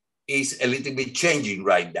is a little bit changing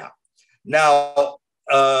right now. Now,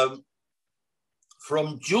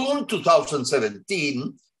 from June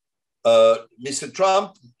 2017, Mr.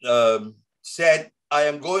 Trump said, I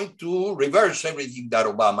am going to reverse everything that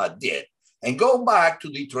Obama did and go back to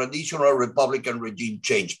the traditional Republican regime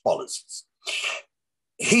change policies.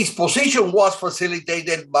 His position was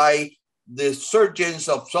facilitated by the surgence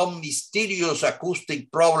of some mysterious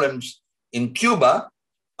acoustic problems in Cuba,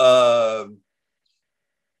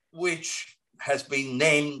 which has been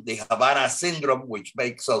named the Havana syndrome, which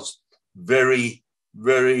makes us very,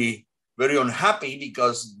 very, very unhappy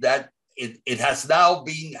because that it has now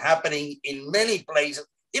been happening in many places,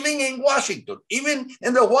 even in Washington, even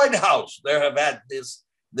in the White House, there have had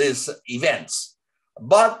these events.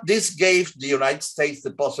 But this gave the United States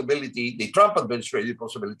the possibility, the Trump administration, the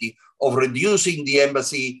possibility of reducing the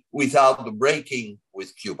embassy without breaking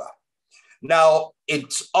with Cuba. Now,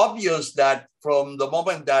 it's obvious that from the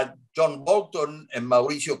moment that John Bolton and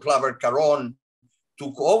Mauricio Claver-Caron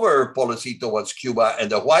took over policy towards Cuba and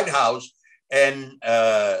the White House and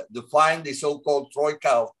defined the so-called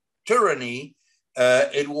troika of tyranny,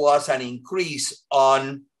 it was an increase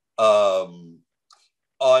on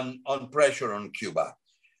pressure on Cuba.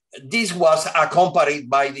 This was accompanied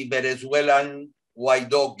by the Venezuelan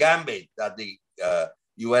Guaido gambit that the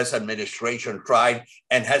US administration tried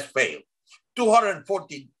and has failed.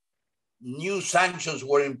 240 new sanctions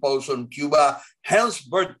were imposed on Cuba.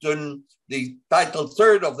 Helms-Burton, the Title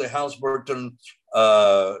III of the Helms-Burton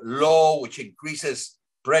law, which increases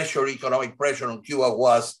pressure, economic pressure on Cuba,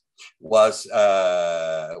 was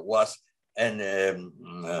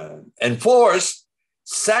enforced.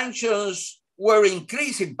 Sanctions were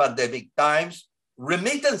increased in pandemic times,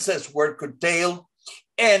 remittances were curtailed,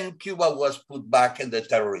 and Cuba was put back in the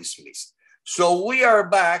terrorist list. So we are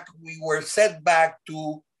back, we were set back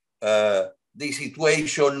to the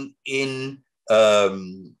situation in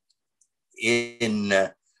the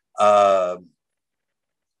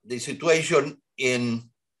situation in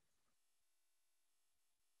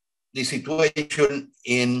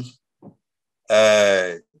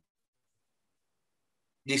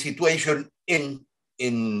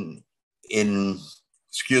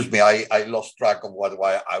excuse me, I lost track of what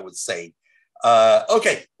I would say.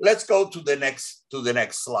 Okay, let's go to the next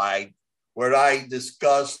slide, where I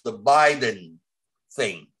discuss the Biden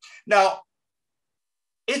thing. Now,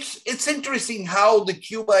 it's interesting how the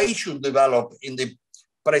Cuba issue developed in the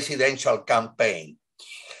presidential campaign.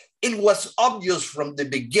 It was obvious from the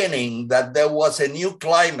beginning that there was a new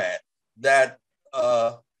climate that,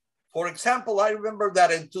 for example, I remember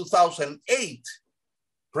that in 2008,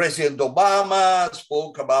 President Obama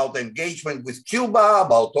spoke about engagement with Cuba,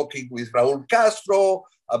 about talking with Raul Castro,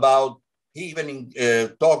 he even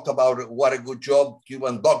talked about what a good job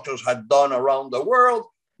Cuban doctors had done around the world.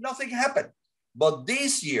 Nothing happened. But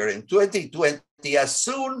this year, in 2020, as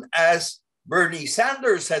soon as Bernie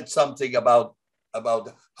Sanders said something about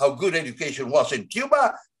how good education was in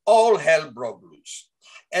Cuba, all hell broke loose.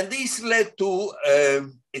 And this led to a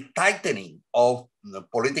tightening of the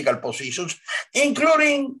political positions,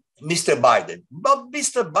 including Mr. Biden. But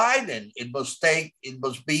Mr. Biden, it must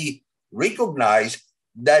be recognized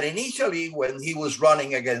that initially when he was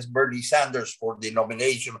running against Bernie Sanders for the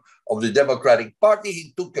nomination of the Democratic Party,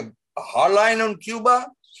 he took a hard line on Cuba,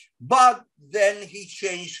 but then he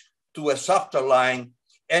changed to a softer line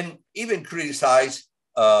and even criticized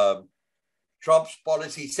Trump's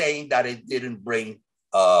policy, saying that it didn't bring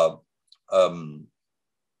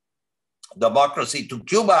democracy to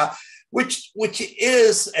Cuba, which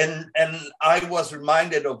is, and I was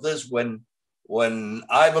reminded of this when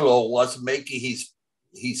Ivelaw was making his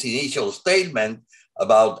initial statement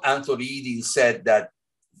about Anthony Eden said that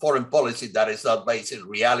foreign policy that is not based in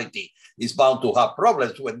reality is bound to have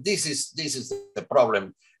problems. When this is the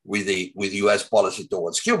problem with the U.S. policy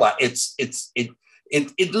towards Cuba.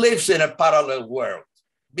 It lives in a parallel world,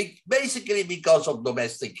 basically because of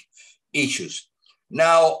domestic issues.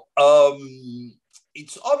 Now,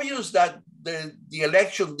 it's obvious that the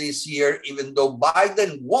election this year, even though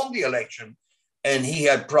Biden won the election and he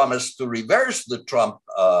had promised to reverse the Trump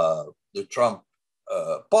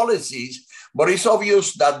policies, but it's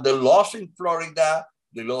obvious that the loss in Florida,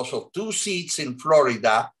 the loss of 2 seats in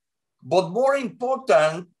Florida, but more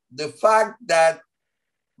important, the fact that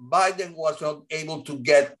Biden was not able to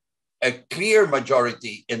get a clear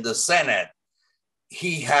majority in the Senate.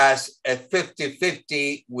 He has a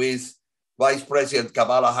 50-50 with Vice President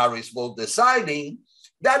Kamala Harris vote deciding,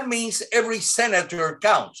 that means every senator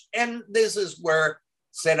counts. And this is where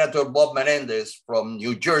Senator Bob Menendez from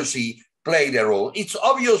New Jersey played a role. It's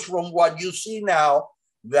obvious from what you see now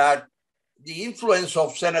that the influence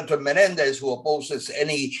of Senator Menendez, who opposes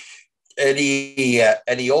any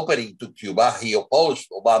opening to Cuba, he opposed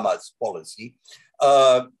Obama's policy,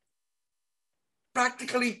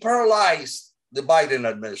 practically paralyzed the Biden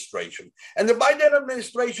administration. And the Biden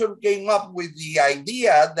administration came up with the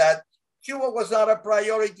idea that Cuba was not a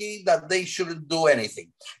priority, that they shouldn't do anything.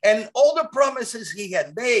 And all the promises he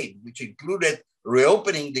had made, which included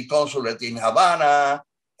reopening the consulate in Havana,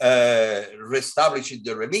 reestablishing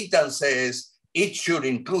the remittances, it should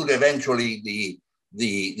include eventually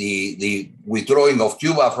the withdrawing of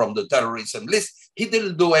Cuba from the terrorism list. He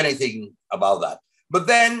didn't do anything about that. But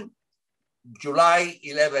then July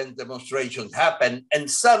 11 demonstrations happened, and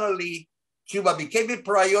suddenly Cuba became a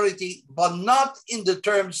priority, but not in the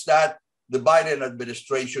terms that the Biden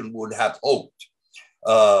administration would have hoped.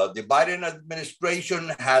 The Biden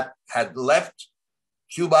administration had left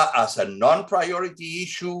Cuba as a non-priority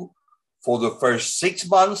issue for the first 6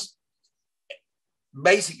 months,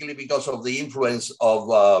 basically because of the influence of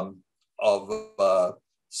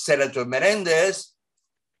Senator Menendez.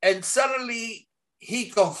 And suddenly he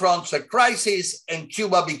confronts a crisis and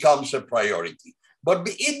Cuba becomes a priority. But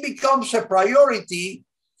it becomes a priority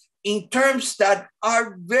in terms that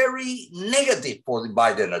are very negative for the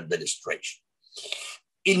Biden administration.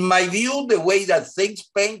 In my view, the way that things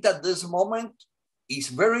paint at this moment, it's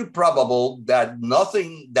very probable that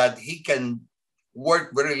he can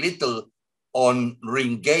work very little on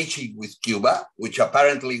re-engaging with Cuba, which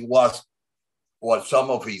apparently was what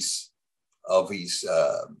some of his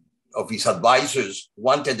advisors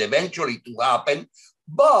wanted eventually to happen,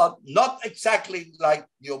 but not exactly like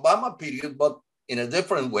the Obama period, but in a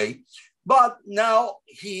different way. But now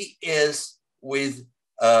he is with,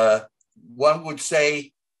 one would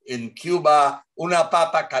say in Cuba, una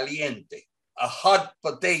papa caliente, a hot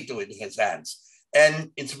potato in his hands.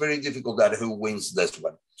 And it's very difficult that who wins this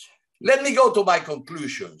one. Let me go to my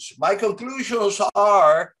conclusions. My conclusions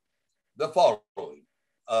are the following.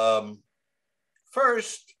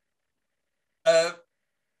 First,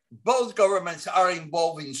 both governments are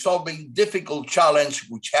involved in solving difficult challenges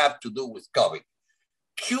which have to do with COVID.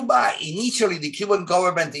 The Cuban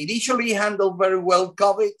government initially handled very well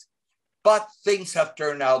COVID, but things have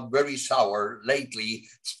turned out very sour lately,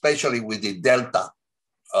 especially with the Delta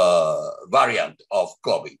variant of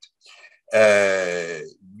COVID.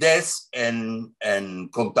 Deaths and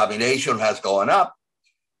contamination has gone up,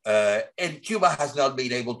 and Cuba has not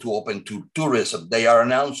been able to open to tourism. They are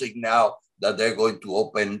announcing now that they're going to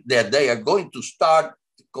open, that they are going to start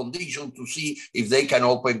the condition to see if they can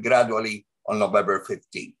open gradually on November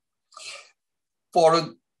 15th.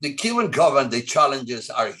 For the Cuban government, the challenges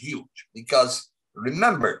are huge because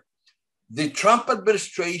remember, the Trump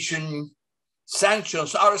administration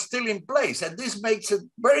sanctions are still in place, and this makes it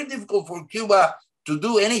very difficult for Cuba to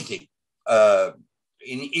do anything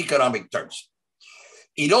in economic terms.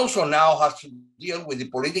 It also now has to deal with the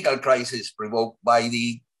political crisis provoked by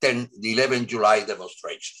the 11 July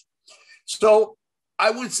demonstrations. So I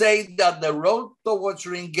would say that the road towards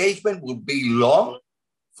re-engagement will be long,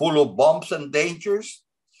 full of bumps and dangers.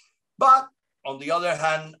 But on the other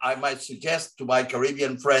hand, I might suggest to my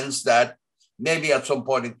Caribbean friends that maybe at some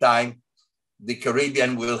point in time, the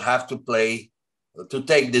Caribbean will have to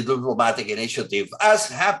take the diplomatic initiative, as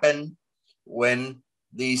happened when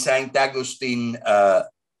the St. Augustine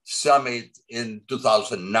summit in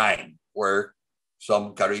 2009, where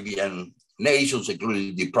some Caribbean nations,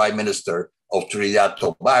 including the Prime Minister of Trinidad and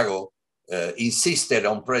Tobago, insisted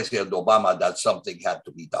on President Obama that something had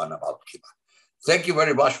to be done about Cuba. Thank you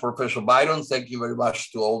very much, Professor Byron. Thank you very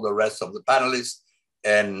much to all the rest of the panelists.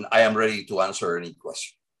 And I am ready to answer any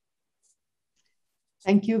question.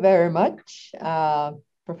 Thank you very much,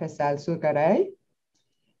 Professor Alzugaray.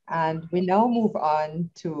 And we now move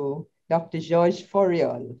on to Dr. George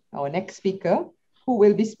Foriol, our next speaker, who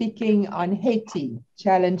will be speaking on Haiti,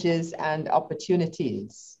 challenges and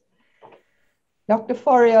opportunities. Dr.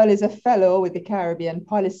 Foriol is a fellow with the Caribbean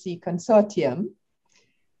Policy Consortium,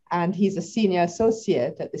 and he's a senior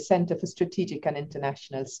associate at the Center for Strategic and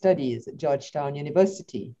International Studies at Georgetown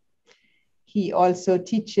University. He also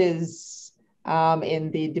teaches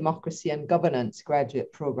in the Democracy and Governance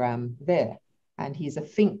graduate program there, and he's a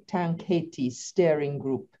think tank Haiti steering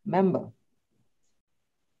group member.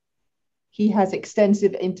 He has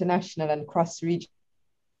extensive international and cross-regional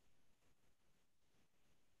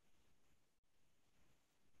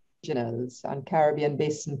regionals on Caribbean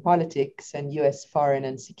basin politics and US foreign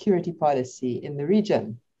and security policy in the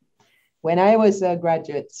region. When I was a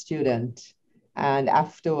graduate student and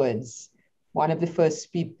afterwards, one of the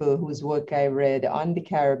first people whose work I read on the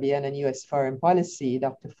Caribbean and US foreign policy,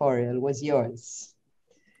 Dr. Foriel, was yours.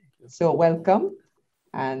 So welcome,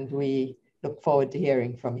 and we look forward to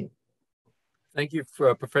hearing from you. Thank you,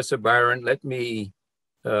 Professor Byron. Let me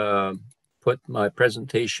put my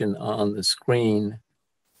presentation on the screen.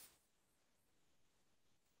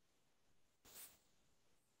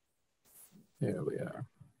 There we are.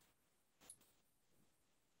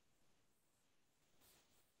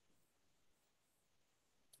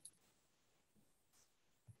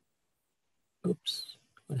 Oops,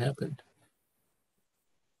 what happened?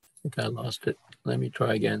 I think I lost it. Let me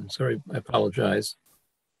try again. Sorry, I apologize.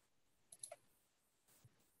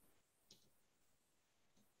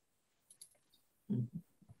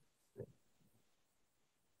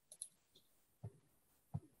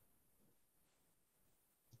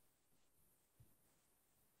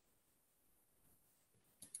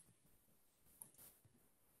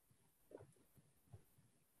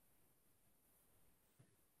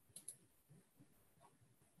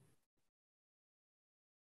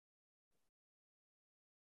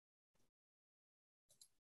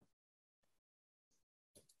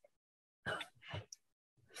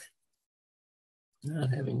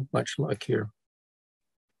 Not having much luck here.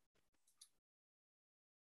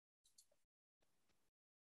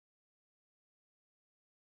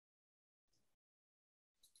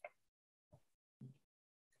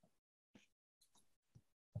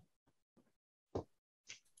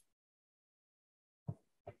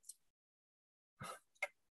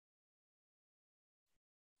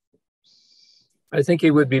 I think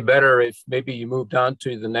it would be better if maybe you moved on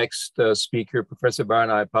to the next speaker. Professor Byron,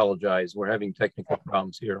 I apologize. We're having technical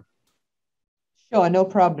problems here. Sure, no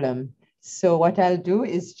problem. So what I'll do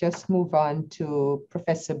is just move on to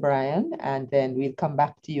Professor Byron, and then we'll come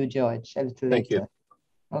back to you, George, a little later. Thank you.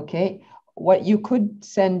 Okay. What you could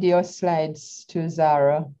send your slides to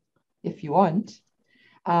Zara if you want.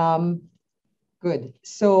 Good.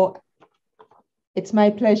 So it's my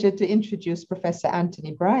pleasure to introduce Professor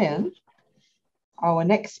Anthony Bryan, our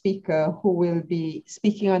next speaker, who will be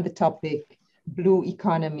speaking on the topic Blue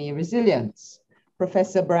Economy Resilience.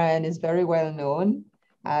 Professor Bryan is very well known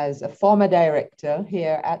as a former director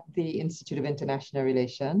here at the Institute of International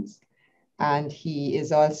Relations, and he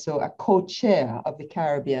is also a co-chair of the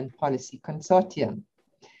Caribbean Policy Consortium.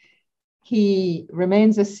 He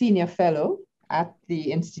remains a senior fellow at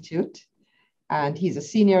the Institute, and he's a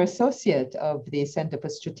senior associate of the Center for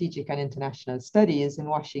Strategic and International Studies in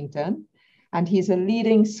Washington, and he's a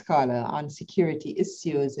leading scholar on security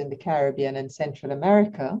issues in the Caribbean and Central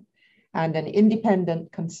America, and an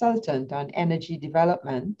independent consultant on energy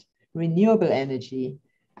development, renewable energy,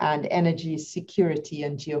 and energy security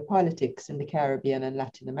and geopolitics in the Caribbean and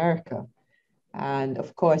Latin America. And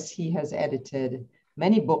of course, he has edited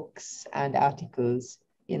many books and articles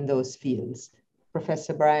in those fields.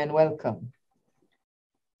 Professor Bryan, welcome.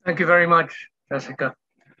 Thank you very much, Jessica.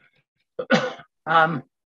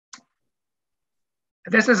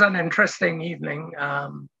 This is an interesting evening.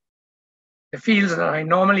 The fields that I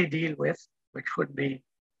normally deal with, which would be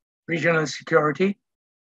regional security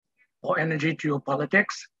or energy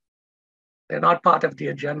geopolitics, they're not part of the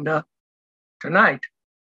agenda tonight,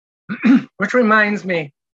 which reminds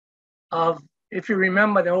me of, if you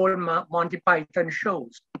remember the old Monty Python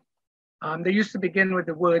shows, they used to begin with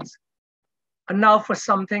the words, "And now for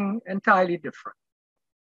something entirely different."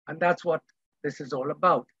 And that's what this is all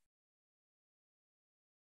about.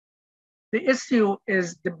 The issue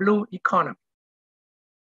is the blue economy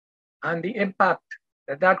and the impact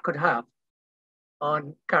that that could have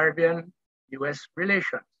on Caribbean-US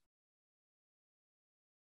relations.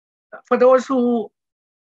 For those who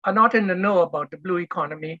are not in the know about the blue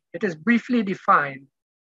economy, it is briefly defined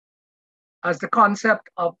as the concept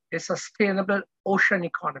of a sustainable ocean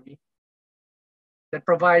economy that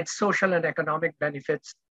provides social and economic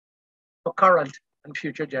benefits for current and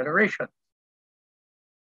future generations.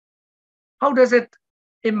 How does it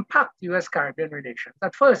impact US-Caribbean relations?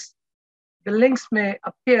 At first, the links may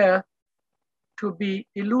appear to be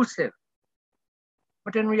elusive,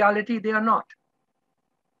 but in reality, they are not.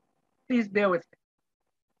 Please bear with me.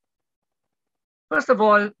 First of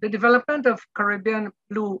all, the development of Caribbean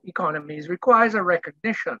blue economies requires a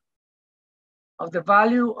recognition of the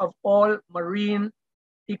value of all marine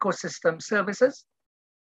ecosystem services,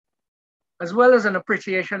 as well as an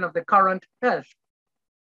appreciation of the current health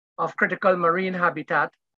of critical marine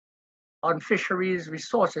habitat on fisheries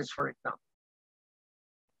resources, for example.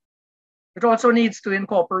 It also needs to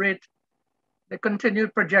incorporate the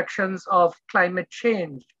continued projections of climate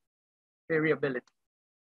change variability.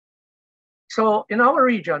 So in our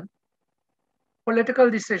region, political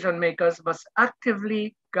decision makers must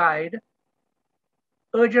actively guide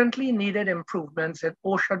urgently needed improvements in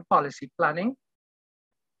ocean policy planning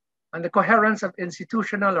and the coherence of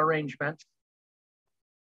institutional arrangements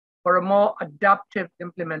for a more adaptive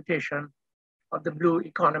implementation of the Blue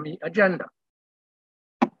Economy agenda.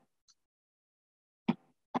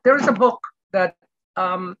 There is a book that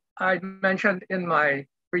I mentioned in my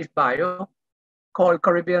brief bio called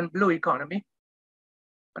Caribbean Blue Economy.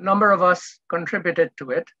 A number of us contributed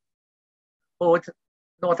to it, both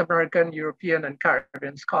North American, European, and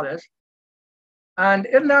Caribbean scholars. And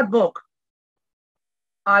in that book,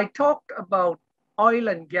 I talked about oil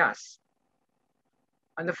and gas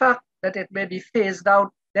and the fact that it may be phased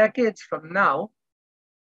out decades from now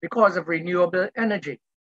because of renewable energy.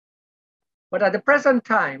 But at the present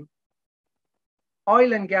time,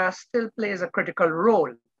 oil and gas still plays a critical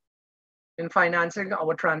role in financing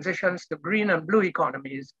our transitions to green and blue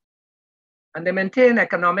economies, and they maintain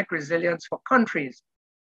economic resilience for countries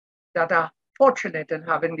that are fortunate in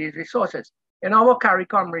having these resources. In our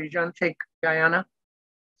CARICOM region, take Guyana,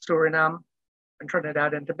 Suriname, and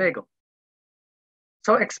Trinidad and Tobago.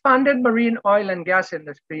 So expanded marine oil and gas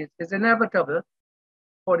industries is inevitable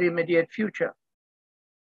for the immediate future.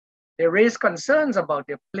 They raise concerns about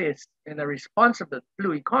their place in a responsible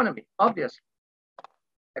blue economy, obviously.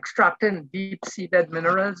 Extracting deep seabed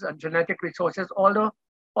minerals and genetic resources also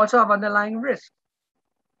have underlying risks.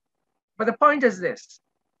 But the point is this: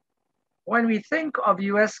 when we think of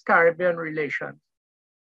US-Caribbean relations,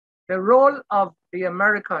 the role of the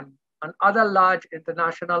American and other large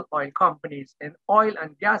international oil companies in oil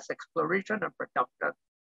and gas exploration and production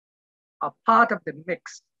are part of the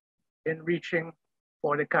mix in reaching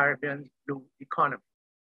for the Caribbean blue economy.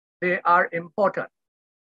 They are important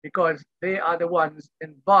because they are the ones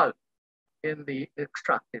involved in the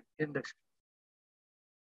extractive industry.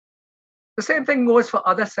 The same thing goes for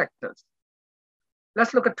other sectors.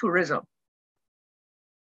 Let's look at tourism.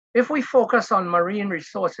 If we focus on marine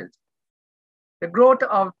resources, the growth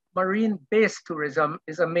of marine-based tourism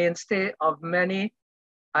is a mainstay of many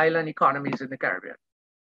island economies in the Caribbean.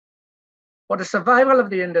 For the survival of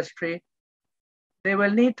the industry, they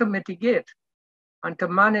will need to mitigate and to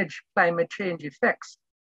manage climate change effects,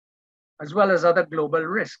 as well as other global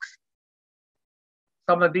risks.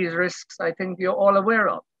 Some of these risks, I think you're all aware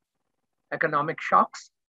of: economic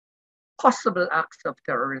shocks, possible acts of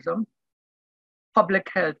terrorism, public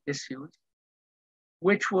health issues,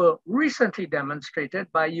 which were recently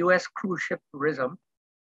demonstrated by US cruise ship tourism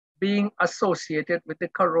being associated with the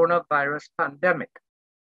coronavirus pandemic.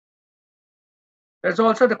 There's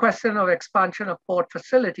also the question of expansion of port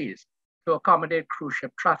facilities to accommodate cruise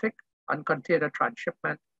ship traffic and container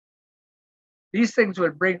transshipment. These things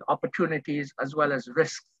will bring opportunities as well as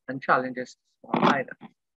risks and challenges to small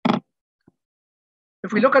islands.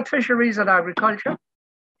 If we look at fisheries and agriculture,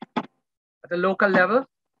 at the local level,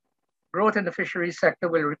 growth in the fisheries sector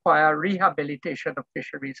will require rehabilitation of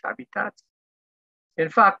fisheries habitats. In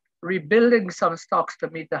fact, rebuilding some stocks to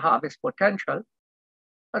meet the harvest potential,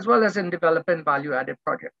 as well as in developing value-added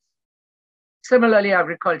projects. Similarly,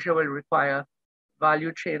 agriculture will require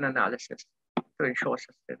value chain analysis to ensure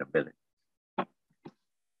sustainability.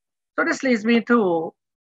 So this leads me to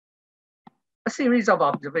a series of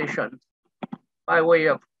observations by way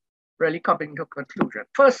of really coming to a conclusion.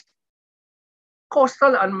 First,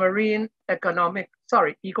 coastal and marine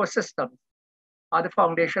ecosystems are the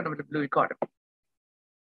foundation of the blue economy.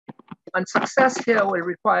 And success here will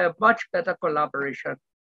require much better collaboration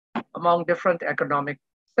among different economic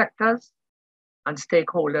sectors and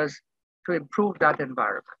stakeholders to improve that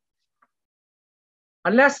environment.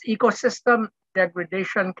 Unless ecosystem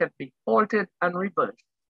degradation can be halted and reversed,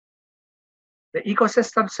 the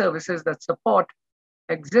ecosystem services that support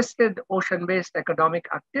existing ocean-based economic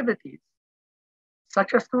activities,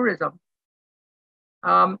 such as tourism,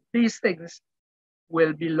 these things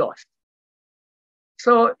will be lost.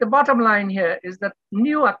 So the bottom line here is that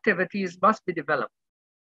new activities must be developed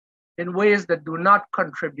in ways that do not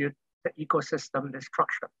contribute to ecosystem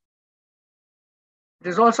destruction. It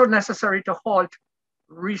is also necessary to halt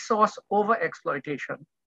resource overexploitation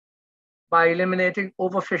by eliminating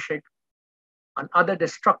overfishing and other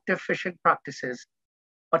destructive fishing practices,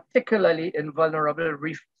 particularly in vulnerable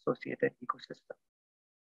reef-associated ecosystems.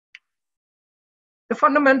 The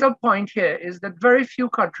fundamental point here is that very few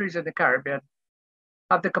countries in the Caribbean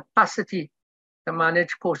have the capacity to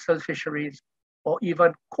manage coastal fisheries or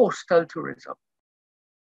even coastal tourism.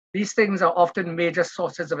 these things are often major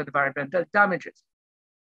sources of environmental damages.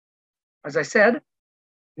 As I said,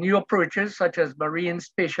 new approaches such as marine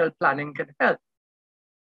spatial planning can help.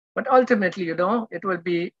 But ultimately, it will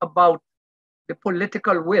be about the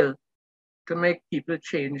political will to make people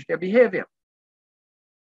change their behavior.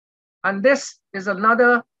 And this is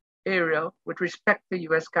another area with respect to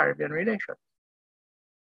US-Caribbean relations.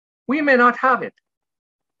 We may not have it,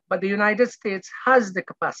 but the United States has the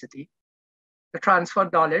capacity to transfer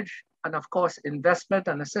knowledge and, of course, investment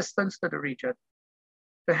and assistance to the region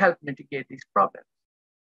to help mitigate these problems.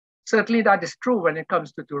 Certainly that is true when it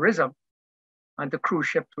comes to tourism and to cruise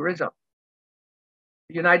ship tourism.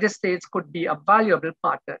 The United States could be a valuable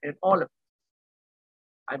partner in all of it.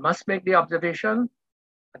 I must make the observation,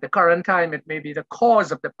 at the current time, it may be the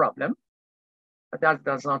cause of the problem, but that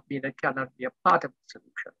does not mean it cannot be a part of the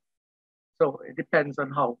solution. So it depends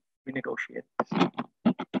on how we negotiate this.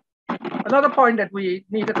 Another point that we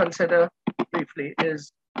need to consider briefly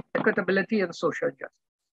is equitability and social justice.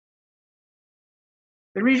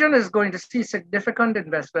 The region is going to see significant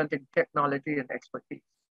investment in technology and expertise.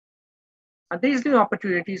 And these new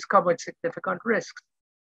opportunities come with significant risks.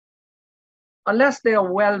 Unless they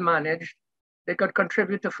are well managed, they could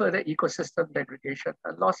contribute to further ecosystem degradation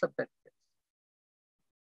and loss of benefits.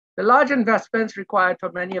 The large investments required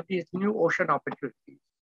for many of these new ocean opportunities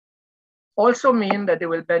also mean that they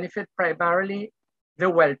will benefit primarily the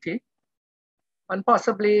wealthy and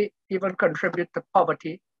possibly even contribute to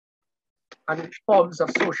poverty and forms of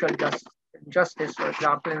social injustice, for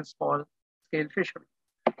example, in small-scale fisheries.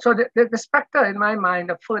 So the specter, in my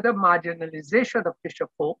mind, of further marginalization of fisher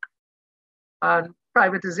folk and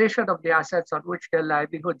privatization of the assets on which their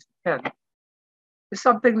livelihoods depend is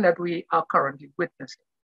something that we are currently witnessing.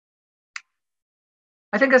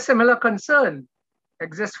 I think a similar concern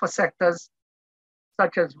exists for sectors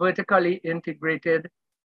such as vertically integrated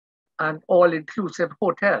and all-inclusive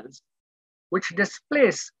hotels, which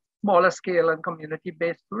displace smaller scale and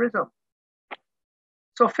community-based tourism.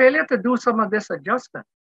 So failure to do some of this adjustment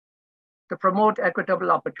to promote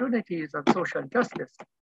equitable opportunities and social justice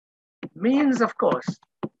means, of course,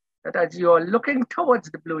 that as you are looking towards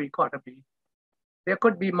the blue economy, there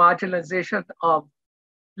could be marginalization of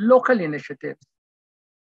local initiatives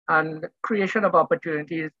and creation of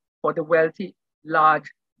opportunities for the wealthy,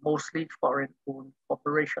 large, mostly foreign-owned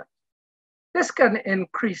corporations. This can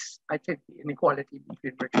increase, I think, the inequality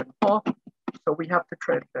between rich and poor, so we have to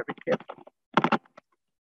tread very carefully.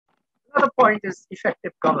 Another point is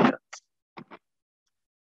effective governance.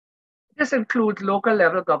 This includes local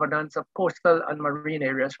level governance of coastal and marine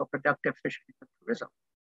areas for productive fisheries and tourism.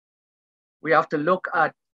 We have to look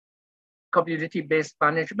at community-based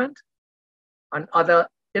management and other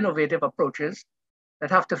innovative approaches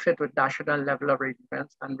that have to fit with national level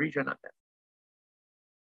arrangements and regional level.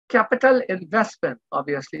 Capital investment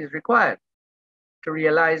obviously is required to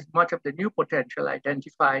realize much of the new potential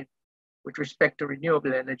identified with respect to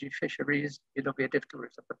renewable energy, fisheries, innovative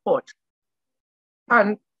tourism and ports.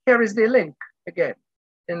 And here is the link again.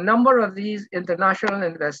 A number of these international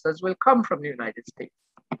investors will come from the United States.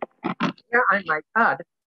 Here I might add,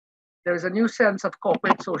 there is a new sense of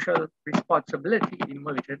corporate social responsibility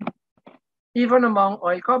emerging, even among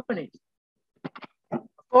oil companies. Of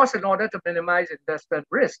course, in order to minimize investment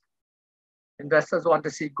risk, investors want to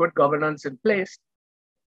see good governance in place,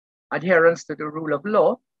 adherence to the rule of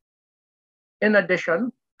law. In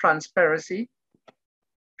addition, transparency,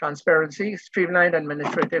 streamlined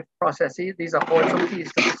administrative processes, these are also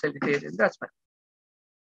keys to facilitate investment.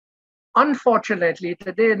 Unfortunately,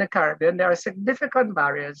 today in the Caribbean, there are significant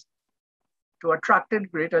barriers to attracting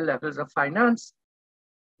greater levels of finance,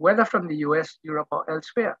 whether from the US, Europe, or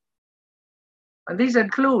elsewhere. And these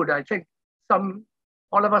include, I think,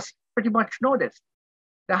 all of us pretty much know this,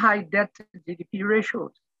 the high debt to GDP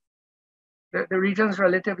ratios, the region's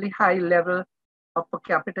relatively high level of per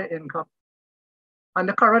capita income, and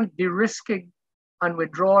the current de-risking and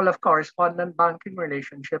withdrawal of correspondent banking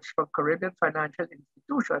relationships from Caribbean financial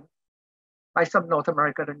institutions by some North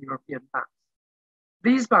American and European banks.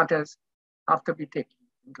 These matters have to be taken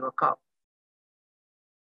into account.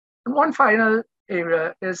 And one final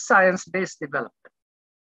area is science-based development.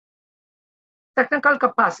 Technical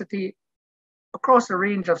capacity across a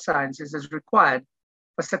range of sciences is required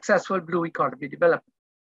for successful blue economy development.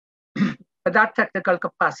 But that technical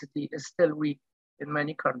capacity is still weak in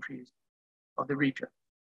many countries of the region.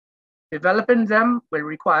 Developing them will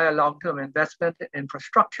require long-term investment in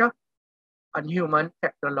infrastructure and human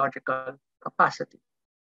technological capacity.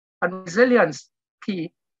 And resilience,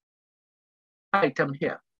 key item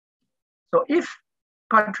here. So if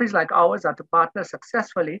countries like ours are to partner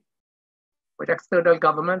successfully with external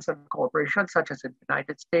governments and corporations such as in the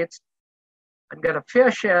United States and get a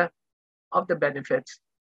fair share of the benefits.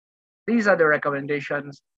 These are the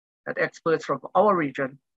recommendations that experts from our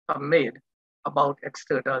region have made about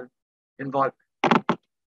external involvement.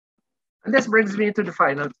 And this brings me to the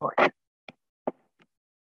final point.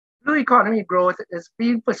 Blue economy growth is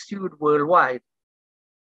being pursued worldwide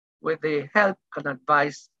with the help and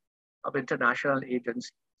advice of international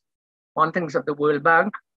agencies. One things of the World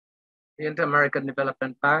Bank, the Inter-American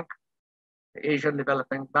Development Bank, the Asian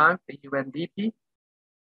Development Bank, the UNDP.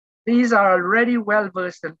 These are already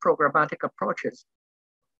well-versed in programmatic approaches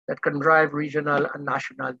that can drive regional and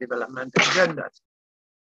national development agendas.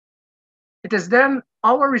 It is then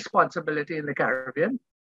our responsibility in the Caribbean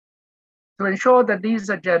to ensure that these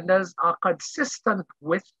agendas are consistent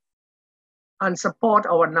with and support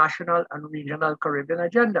our national and regional Caribbean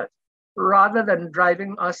agendas, rather than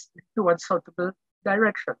driving us into unsuitable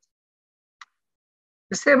directions.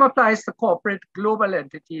 The same applies to corporate global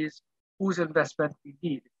entities whose investment we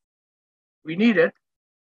need. We need it,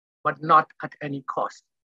 but not at any cost.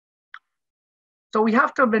 So we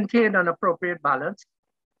have to maintain an appropriate balance,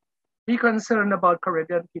 be concerned about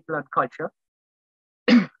Caribbean people and culture,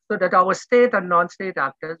 so that our state and non-state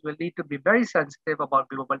actors will need to be very sensitive about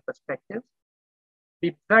global perspectives,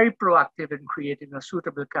 be very proactive in creating a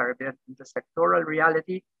suitable Caribbean intersectoral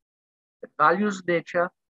reality that values nature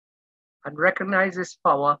and recognizes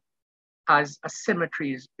power as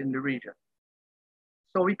asymmetries in the region.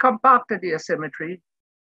 So we come back to the asymmetry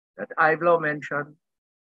that Ivelaw mentioned,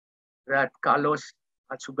 that Carlos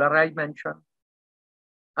Alzugaray mentioned.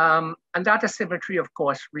 And that asymmetry, of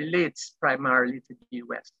course, relates primarily to the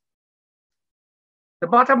US. The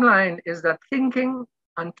bottom line is that thinking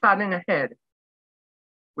and planning ahead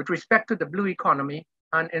with respect to the blue economy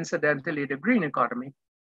and incidentally the green economy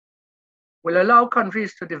will allow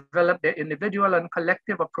countries to develop their individual and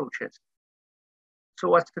collective approaches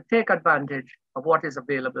so as to take advantage of what is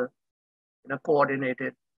available in a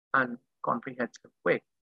coordinated and comprehensive way.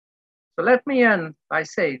 So let me end by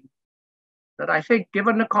saying that I think,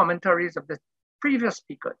 given the commentaries of the previous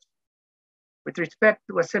speakers with respect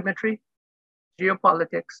to asymmetry,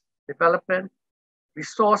 geopolitics, development,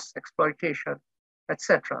 resource exploitation,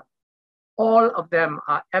 etc., all of them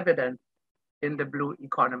are evident in the blue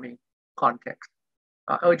economy context.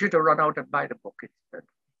 I urge you to run out and buy the book instead.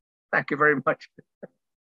 Thank you very much.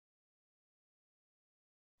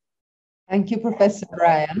 Thank you, Professor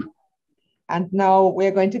Brian. And now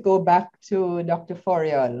we're going to go back to Dr.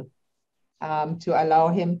 Forial to allow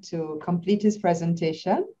him to complete his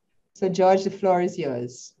presentation. So George, the floor is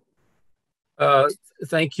yours.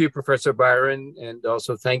 Thank you, Professor Byron, and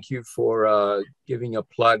also thank you for giving a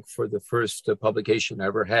plug for the first publication I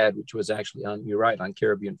ever had, which was actually on, you're right, on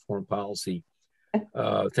Caribbean foreign policy.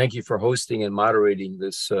 Thank you for hosting and moderating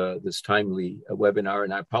this, this timely webinar,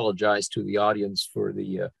 and I apologize to the audience for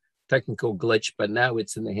the technical glitch, but now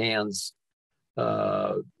it's in the hands,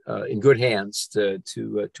 in good hands to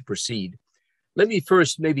proceed. Let me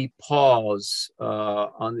first maybe pause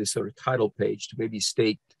on this sort of title page to maybe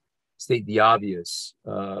state the obvious,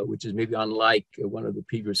 which is maybe unlike one of the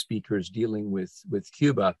previous speakers dealing with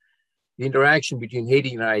Cuba. The interaction between Haiti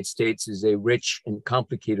and the United States is a rich and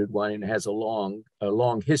complicated one and has a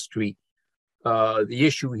long history. The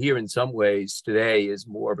issue here in some ways today is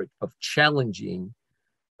more of challenging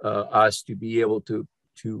us to be able to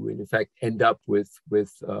in effect end up with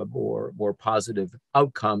more positive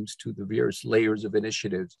outcomes to the various layers of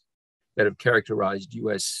initiatives that have characterized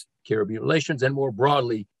U.S. Caribbean relations and more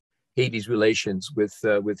broadly Haiti's relations with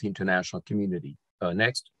the international community.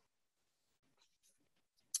 Next.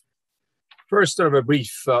 First, sort of a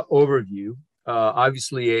brief overview.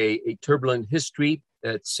 Obviously, a turbulent history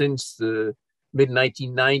that since the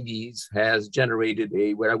mid-1990s has generated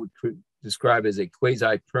what I would describe as a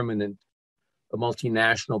quasi-permanent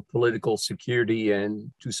multinational political security and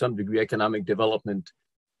to some degree economic development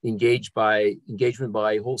engagement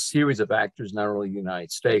by a whole series of actors, not only the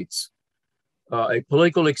United States. A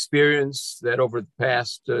political experience that over the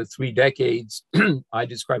past 3 decades, I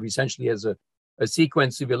describe essentially as a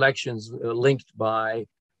sequence of elections linked by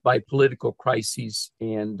political crises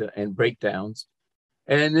and breakdowns.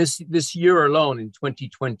 And this year alone, in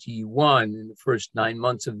 2021, in the first 9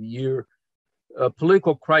 months of the year,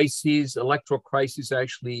 political crises, electoral crises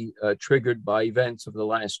actually triggered by events of the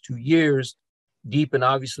last 2 years, deepened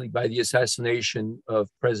obviously by the assassination of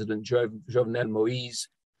President Jovenel Moïse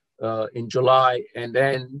in July, and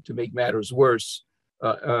then, to make matters worse,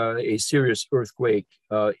 a serious earthquake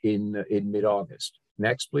in mid-August.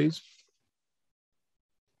 Next, please.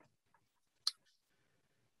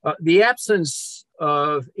 The absence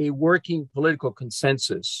of a working political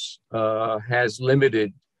consensus has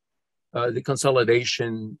limited the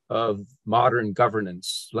consolidation of modern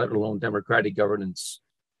governance, let alone democratic governance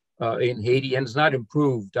in Haiti, and has not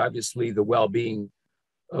improved, obviously, the well-being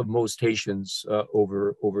of most Haitians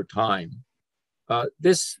over time.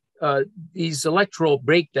 These electoral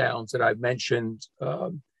breakdowns that I've mentioned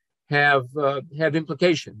have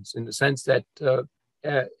implications in the sense that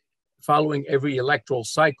following every electoral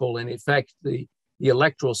cycle, in effect, the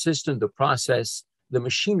electoral system, the process, the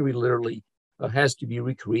machinery literally has to be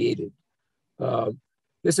recreated.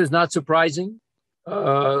 This is not surprising,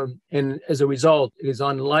 and as a result, it is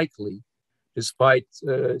unlikely, despite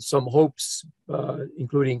some hopes,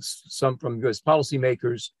 including some from U.S.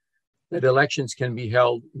 policymakers, that elections can be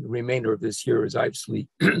held in the remainder of this year is obviously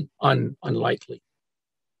unlikely.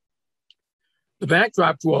 The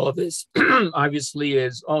backdrop to all of this, obviously,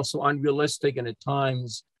 is also unrealistic and at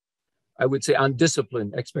times, I would say,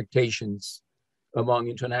 undisciplined expectations among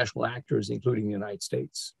international actors, including the United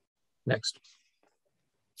States. Next.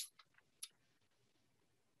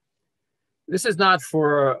 This is not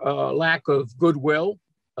for a lack of goodwill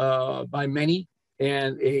by many,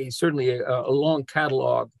 and certainly a long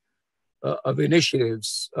catalog of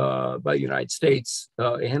initiatives by the United States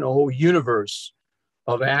and a whole universe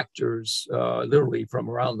of actors, literally from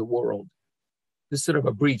around the world. This is sort of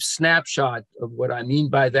a brief snapshot of what I mean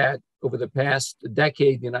by that. Over the past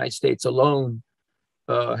decade, the United States alone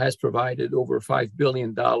has provided over $5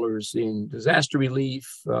 billion in disaster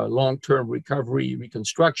relief, long-term recovery,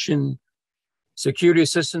 reconstruction, security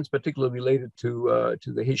assistance, particularly related to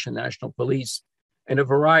the Haitian National Police, and a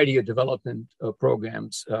variety of development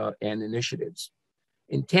programs and initiatives.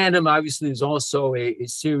 In tandem, obviously, there's also a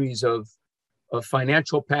series of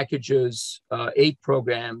financial packages, aid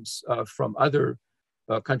programs from other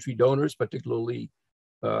country donors, particularly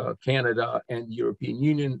Canada and the European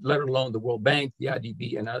Union, let alone the World Bank, the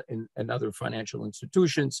IDB, and other financial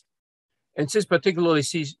institutions. And particularly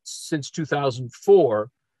since 2004,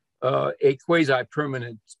 a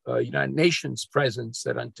quasi-permanent United Nations presence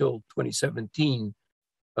that until 2017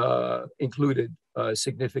 included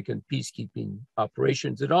significant peacekeeping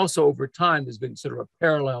operations. And also over time, there's been sort of a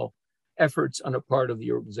parallel efforts on the part of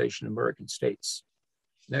the Organization of American States.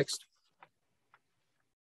 Next.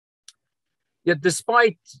 Yet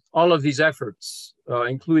despite all of these efforts,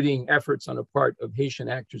 including efforts on the part of Haitian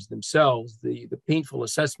actors themselves, the painful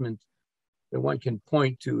assessment that one can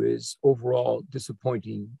point to is overall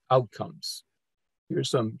disappointing outcomes. Here's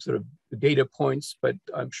some sort of data points, but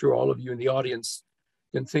I'm sure all of you in the audience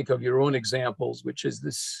can think of your own examples, which is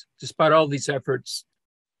this: despite all these efforts,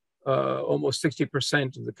 almost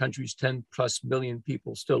 60% of the country's 10+ million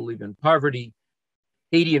people still live in poverty.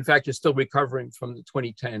 Haiti, in fact, is still recovering from the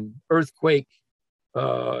 2010 earthquake,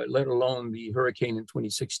 let alone the hurricane in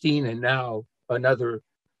 2016, and now another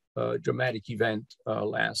dramatic event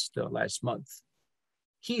last month.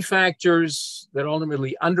 Key factors that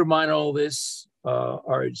ultimately undermine all this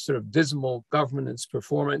are sort of dismal governance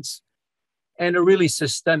performance and a really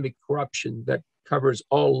systemic corruption that covers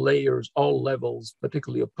all layers, all levels,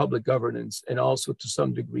 particularly of public governance, and also to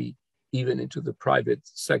some degree, even into the private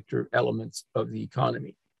sector elements of the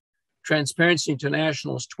economy. Transparency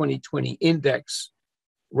International's 2020 index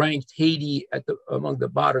ranked Haiti among the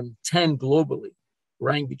bottom 10 globally,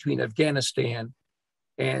 ranked between Afghanistan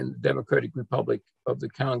and the Democratic Republic of the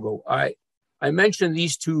Congo. I mentioned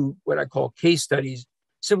these two, what I call case studies,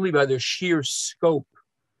 simply by their sheer scope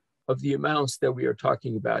of the amounts that we are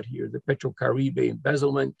talking about here: the Petrocaribe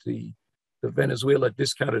embezzlement, the Venezuela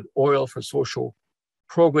discounted oil for social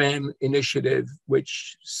program initiative,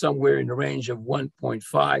 which somewhere in the range of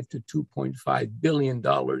 $1.5 to $2.5 billion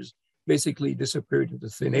basically disappeared into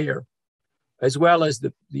thin air, as well as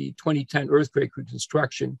the 2010 earthquake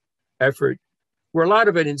reconstruction effort, where a lot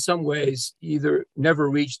of it in some ways either never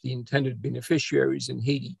reached the intended beneficiaries in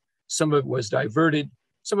Haiti. Some of it was diverted,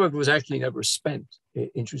 some of it was actually never spent,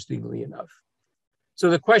 interestingly enough. So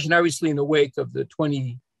the question, obviously, in the wake of the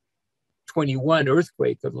 2021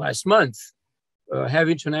 earthquake of last month, have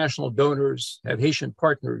international donors, have Haitian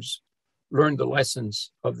partners learned the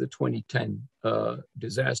lessons of the 2010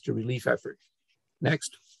 disaster relief effort?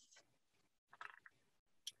 Next.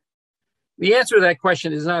 The answer to that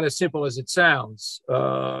question is not as simple as it sounds,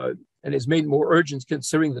 and is made more urgent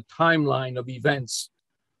considering the timeline of events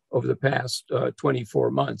over the past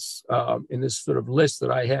 24 months. In this sort of list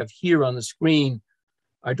that I have here on the screen,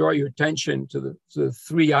 I draw your attention to the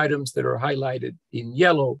three items that are highlighted in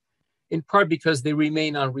yellow, in part because they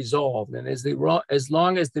remain unresolved. And as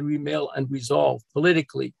long as they remain unresolved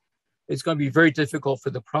politically, it's going to be very difficult for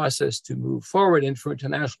the process to move forward and for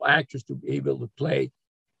international actors to be able to play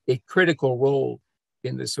a critical role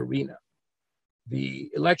in this arena. The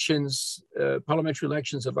elections, parliamentary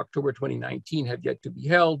elections of October 2019 have yet to be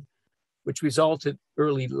held, which resulted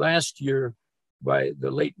early last year by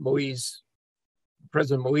the late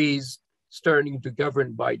President Moïse starting to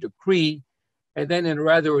govern by decree. And then in a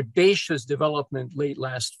rather audacious development late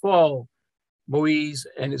last fall, Moïse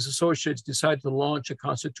and his associates decided to launch a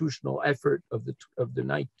constitutional effort of the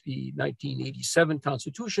 1987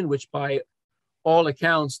 Constitution, which by all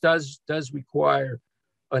accounts does require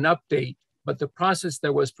an update, but the process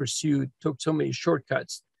that was pursued took so many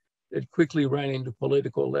shortcuts that quickly ran into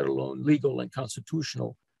political, let alone legal and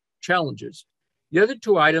constitutional challenges. The other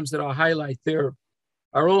two items that I'll highlight there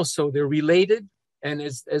are also, they're related, and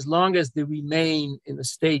as long as they remain in a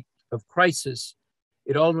state of crisis,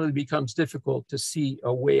 it ultimately becomes difficult to see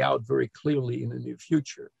a way out very clearly in the near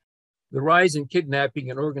future. The rise in kidnapping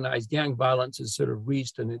and organized gang violence has sort of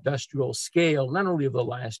reached an industrial scale, not only of the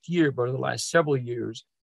last year, but of the last several years.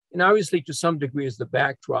 And obviously, to some degree, is the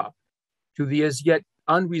backdrop to the as yet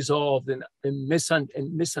unresolved and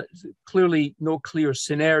clearly no clear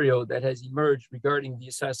scenario that has emerged regarding the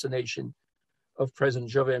assassination of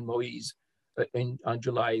President Jovenel Moïse on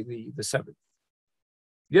July the 7th.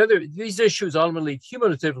 These issues ultimately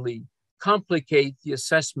cumulatively complicate the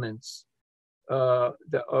assessments of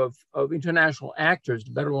international actors,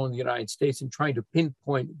 let alone the United States, in trying to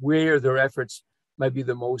pinpoint where their efforts might be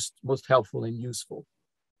the most helpful and useful.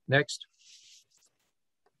 Next.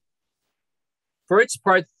 For its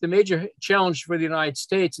part, the major challenge for the United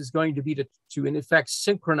States is going to be to in effect,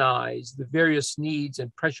 synchronize the various needs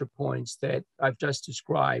and pressure points that I've just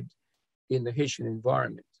described in the Haitian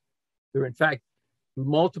environment. There are, in fact,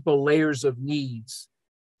 multiple layers of needs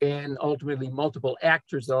and ultimately multiple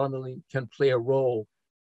actors that ultimately can play a role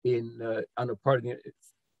in the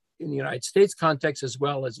United States context, as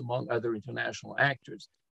well as among other international actors.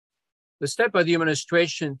 The step by the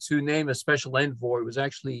administration to name a special envoy was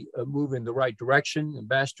actually a move in the right direction.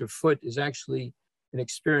 Ambassador Foote is actually an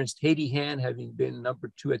experienced Haiti hand, having been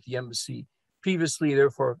number 2 at the embassy previously,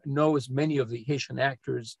 therefore knows many of the Haitian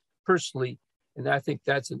actors personally, and I think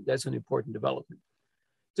that's an important development.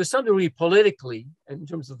 To some degree, politically, and in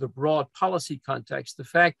terms of the broad policy context, the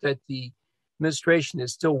fact that the administration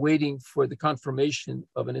is still waiting for the confirmation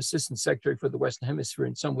of an assistant secretary for the Western Hemisphere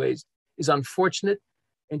in some ways is unfortunate,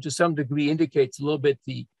 and to some degree indicates a little bit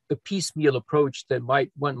the piecemeal approach that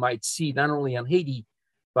one might see not only on Haiti,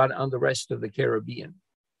 but on the rest of the Caribbean.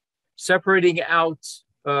 Separating out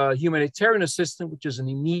humanitarian assistance, which is an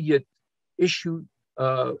immediate issue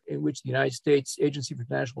in which the United States Agency for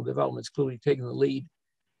International Development is clearly taking the lead,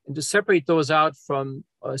 and to separate those out from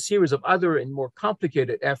a series of other and more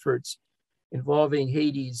complicated efforts involving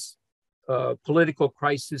Haiti's political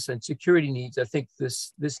crisis and security needs. I think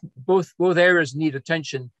both areas need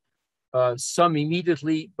attention, some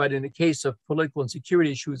immediately, but in the case of political and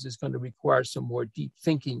security issues, is going to require some more deep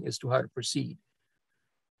thinking as to how to proceed.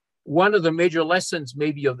 One of the major lessons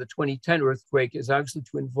maybe of the 2010 earthquake is obviously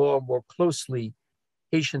to involve more closely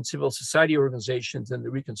Haitian civil society organizations in the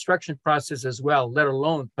reconstruction process as well, let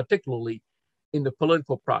alone particularly in the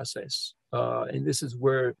political process. And this is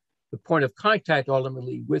where the point of contact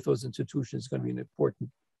ultimately with those institutions is going to be an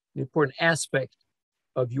important aspect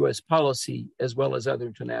of US policy as well as other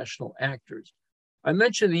international actors. I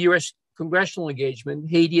mentioned the US congressional engagement.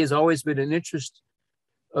 Haiti has always been an interest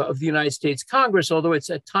of the United States Congress, although it's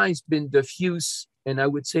at times been diffuse and I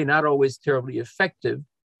would say not always terribly effective.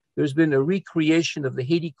 There's been a recreation of the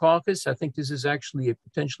Haiti caucus. I think this is actually a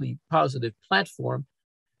potentially positive platform,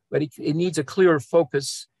 but it needs a clearer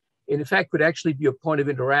focus. And in fact, could actually be a point of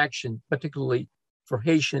interaction, particularly for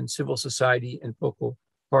Haitian civil society and political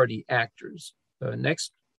party actors.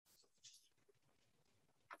 Next.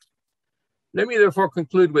 Let me therefore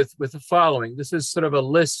conclude with the following. This is sort of a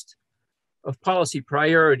list of policy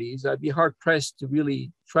priorities. I'd be hard pressed to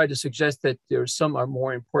really try to suggest that some are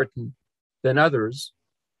more important than others.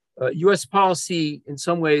 US policy in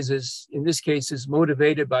some ways in this case, is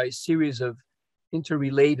motivated by a series of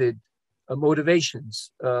interrelated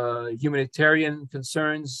motivations, humanitarian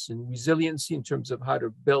concerns and resiliency in terms of how to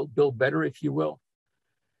build better, if you will.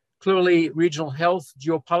 Clearly, regional health,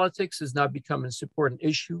 geopolitics has now become an important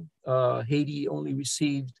issue. Haiti only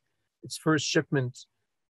received its first shipment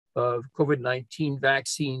of COVID-19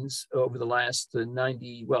 vaccines over the last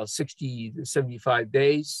 60 to 75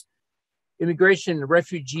 days. Immigration and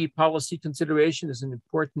refugee policy consideration is an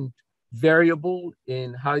important variable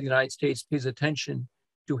in how the United States pays attention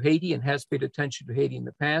to Haiti and has paid attention to Haiti in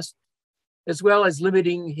the past. as well as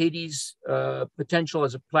limiting Haiti's potential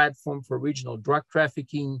as a platform for regional drug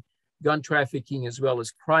trafficking, gun trafficking, as well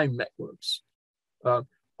as crime networks.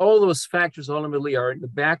 All those factors ultimately are in the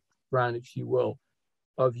background, if you will,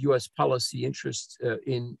 of US policy interests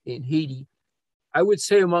in Haiti. I would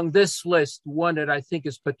say among this list, one that I think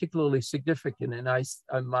is particularly significant, and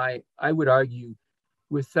I would argue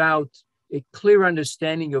without a clear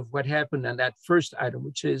understanding of what happened on that first item,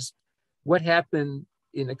 which is what happened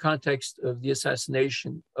in the context of the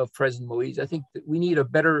assassination of President Moise. I think that we need a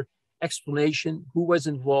better explanation. Who was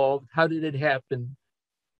involved? How did it happen?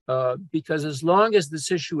 Because as long as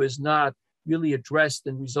this issue is not really addressed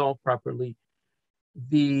and resolved properly,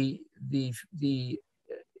 the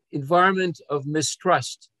environment of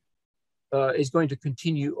mistrust is going to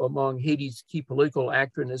continue among Haiti's key political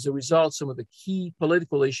actors. And as a result, some of the key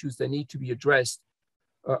political issues that need to be addressed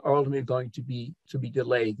are ultimately going to be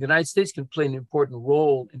delayed. The United States can play an important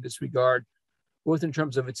role in this regard, both in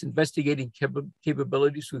terms of its investigating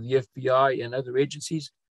capabilities through the FBI and other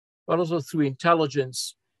agencies, but also through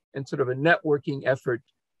intelligence and sort of a networking effort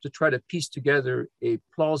to try to piece together a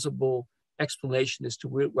plausible explanation as to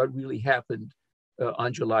what really happened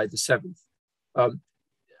on July the 7th.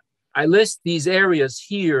 I list these areas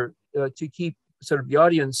here to keep sort of the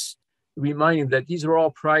audience reminding that these are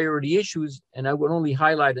all priority issues, and I would only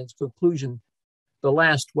highlight in conclusion the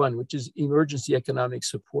last one, which is emergency economic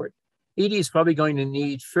support. Haiti is probably going to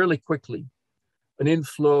need fairly quickly an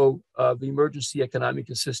inflow of emergency economic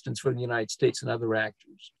assistance from the United States and other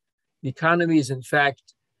actors. The economy has in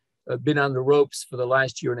fact been on the ropes for the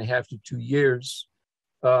last 1.5 to 2 years.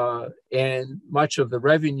 And much of the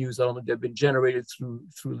revenues that have been generated through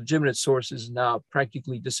legitimate sources now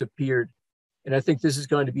practically disappeared. And I think this is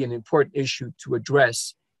going to be an important issue to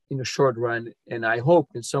address in the short run. And I hope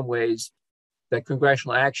in some ways that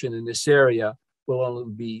congressional action in this area will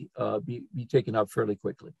only be taken up fairly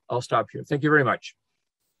quickly. I'll stop here. Thank you very much.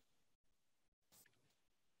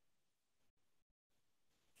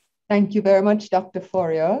 Thank you very much, Dr.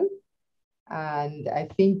 Foriol. And I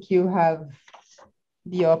think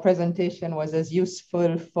your presentation was as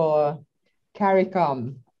useful for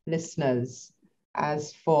CARICOM listeners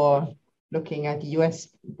as for looking at US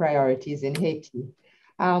priorities in Haiti.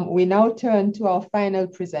 We now turn to our final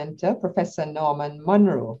presenter, Professor Norman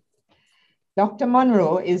Monroe. Dr.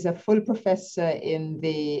 Monroe is a full professor in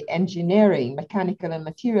the engineering, mechanical and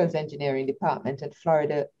materials engineering department at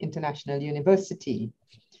Florida International University.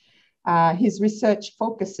 His research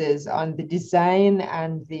focuses on the design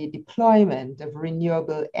and the deployment of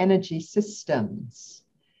renewable energy systems.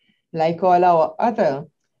 Like all our other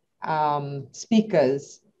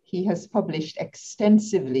speakers, he has published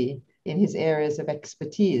extensively in his areas of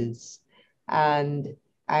expertise. And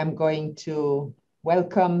I'm going to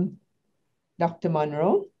welcome Dr.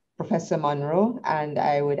 Monroe, Professor Monroe, and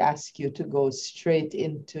I would ask you to go straight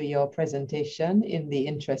into your presentation in the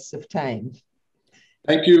interest of time.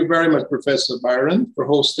 Thank you very much, Professor Byron, for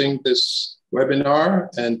hosting this webinar,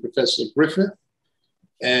 and Professor Griffith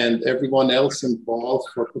and everyone else involved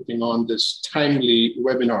for putting on this timely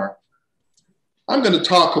webinar. I'm going to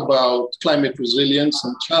talk about climate resilience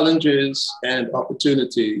and challenges and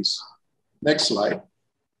opportunities. Next slide.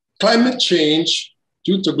 Climate change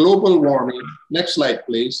due to global warming. Next slide,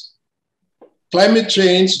 please. Climate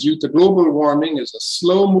change due to global warming is a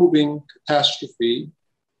slow-moving catastrophe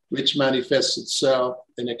which manifests itself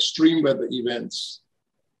in extreme weather events.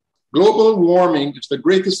 Global warming is the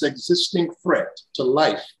greatest existing threat to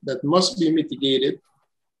life that must be mitigated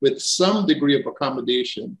with some degree of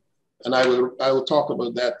accommodation. And I will talk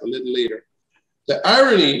about that a little later. The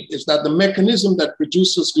irony is that the mechanism that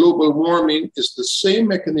produces global warming is the same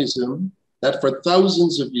mechanism that for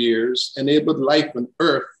thousands of years enabled life on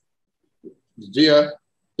Earth via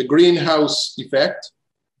the greenhouse effect.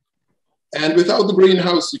 And without the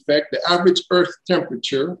greenhouse effect, the average Earth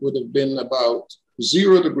temperature would have been about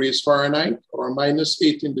 0 degrees Fahrenheit or minus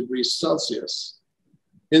 18 degrees Celsius.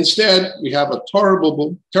 Instead, we have a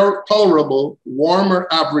tolerable warmer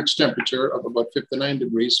average temperature of about 59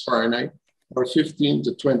 degrees Fahrenheit or 15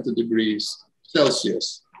 to 20 degrees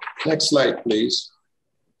Celsius. Next slide, please.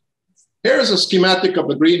 Here's a schematic of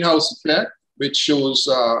the greenhouse effect, which shows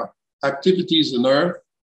activities on Earth,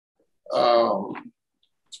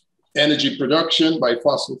 energy production by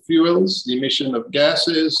fossil fuels, the emission of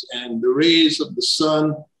gases, and the rays of the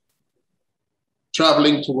sun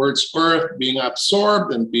traveling towards Earth, being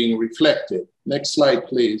absorbed and being reflected. Next slide,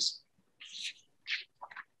 please.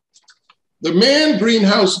 The main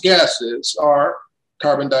greenhouse gases are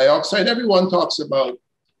carbon dioxide. Everyone talks about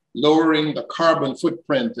lowering the carbon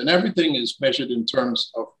footprint, and everything is measured in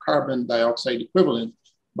terms of carbon dioxide equivalent.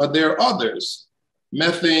 but there are others: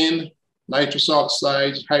 methane, nitrous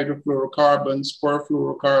oxides, hydrofluorocarbons,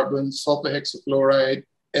 perfluorocarbons, sulfur hexafluoride,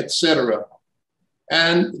 etc.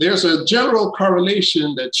 And there's a general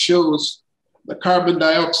correlation that shows the carbon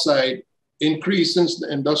dioxide increase since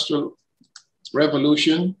the Industrial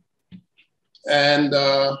Revolution and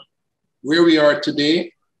where we are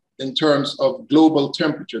today in terms of global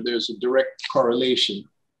temperature. There's a direct correlation.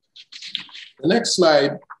 The next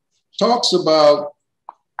slide talks about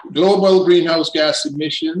global greenhouse gas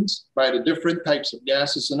emissions by the different types of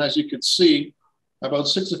gases. And as you can see, about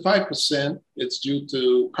 65% it's due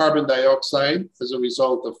to carbon dioxide as a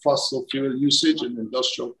result of fossil fuel usage and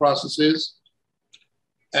industrial processes.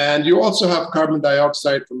 And you also have carbon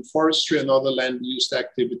dioxide from forestry and other land use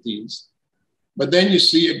activities. But then you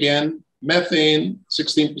see again, methane,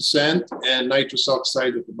 16%, and nitrous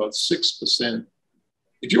oxide of about 6%.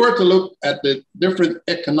 If you were to look at the different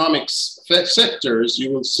economics sectors,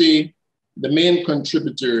 you will see the main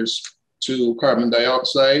contributors to carbon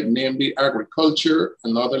dioxide, namely agriculture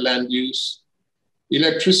and other land use,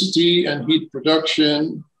 electricity and heat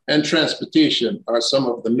production, and transportation are some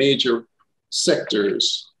of the major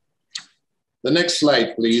sectors. The next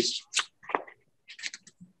slide, please.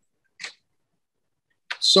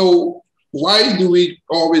 So why do we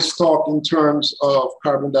always talk in terms of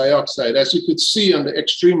carbon dioxide? As you could see on the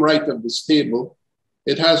extreme right of this table,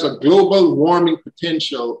 it has a global warming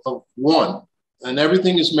potential of 1, and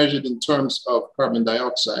everything is measured in terms of carbon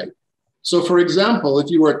dioxide. So for example, if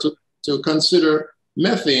you were to consider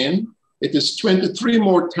methane, it is 23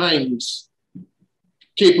 more times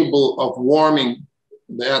capable of warming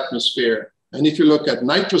the atmosphere. And if you look at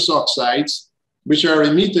nitrous oxides, which are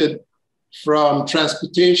emitted from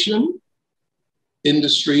transportation,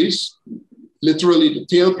 industries, literally the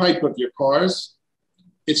tailpipe of your cars,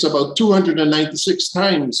 it's about 296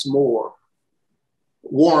 times more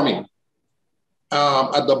warming.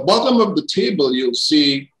 At the bottom of the table, you'll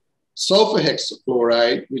see sulfur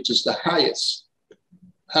hexafluoride, which is the highest,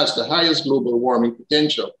 has the highest global warming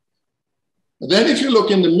potential. Then if you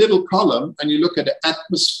look in the middle column and you look at the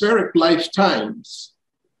atmospheric lifetimes,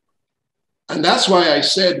 and that's why I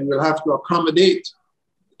said we'll have to accommodate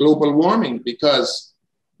global warming, because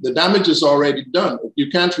the damage is already done.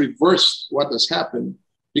 You can't reverse what has happened,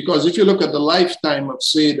 because if you look at the lifetime of,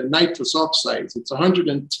 say, the nitrous oxides, it's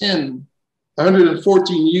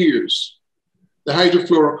 114 years. The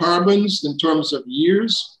hydrofluorocarbons, in terms of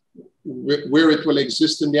years, where it will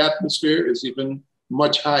exist in the atmosphere, is even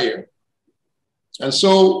much higher. And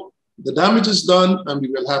so the damage is done, and we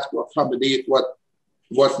will have to accommodate what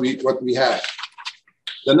we have.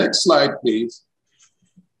 The next slide, please.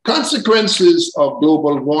 Consequences of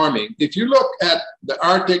global warming. If you look at the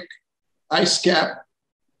Arctic ice cap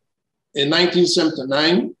in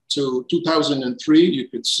 1979 to 2003, you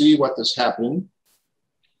could see what has happened.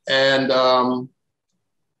 And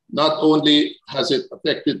not only has it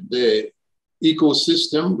affected the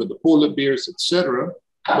ecosystem with the polar bears, etc.,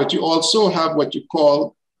 but you also have what you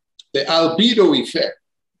call the albedo effect,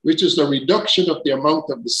 which is the reduction of the amount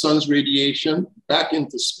of the sun's radiation back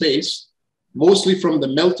into space, mostly from the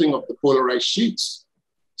melting of the polar ice sheets.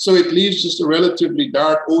 So it leaves just the relatively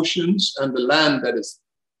dark oceans and the land that is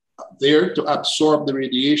there to absorb the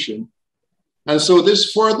radiation. And so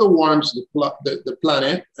this further warms the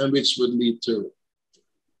planet, and which would lead to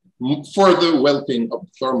further welting of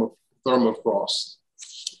thermofrost.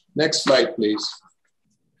 Next slide, please.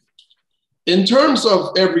 In terms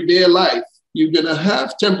of everyday life, you're gonna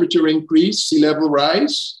have temperature increase, sea level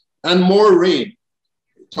rise, and more rain.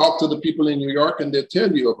 Talk to the people in New York and they'll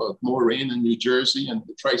tell you about more rain in New Jersey and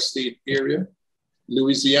the tri-state area,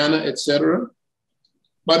 Louisiana, etc.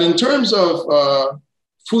 But in terms of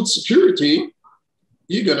food security,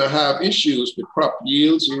 you're gonna have issues with crop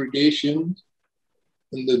yields, irrigation,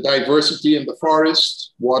 and the diversity in the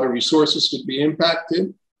forest. Water resources could be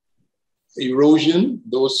impacted. Erosion,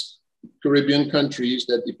 those Caribbean countries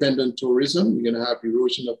that depend on tourism, you're gonna have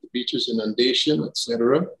erosion of the beaches, inundation,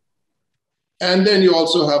 etc. And then you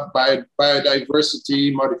also have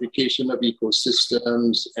biodiversity, modification of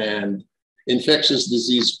ecosystems, and infectious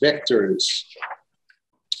disease vectors.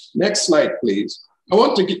 Next slide, please. I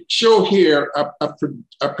want to show here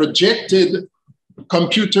a projected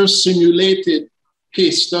computer simulated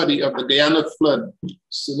case study of the Guyana flood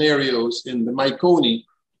scenarios in the Maikoni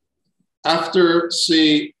after,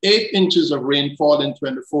 say, 8 inches of rainfall in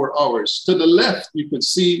 24 hours. To the left, you could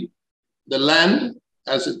see the land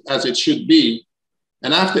as it should be.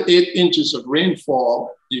 And after 8 inches of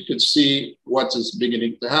rainfall, you could see what is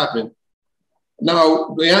beginning to happen.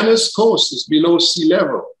 Now, Guyana's coast is below sea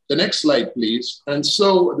level. The next slide, please. And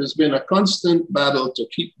so there's been a constant battle to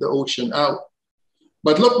keep the ocean out.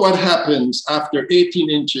 But look what happens after 18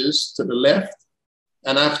 inches to the left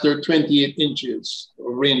and after 28 inches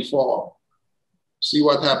of rainfall. See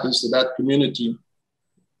what happens to that community.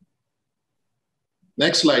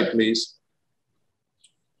 Next slide, please.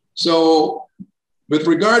 So with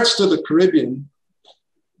regards to the Caribbean,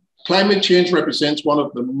 climate change represents one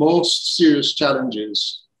of the most serious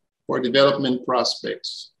challenges for development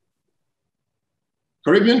prospects.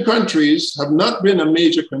 Caribbean countries have not been a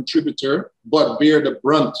major contributor, but bear the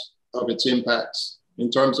brunt of its impacts in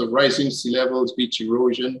terms of rising sea levels, beach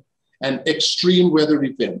erosion, and extreme weather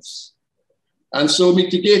events. And so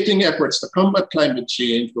mitigating efforts to combat climate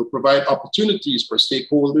change will provide opportunities for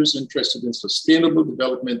stakeholders interested in sustainable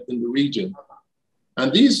development in the region.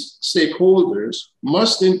 And these stakeholders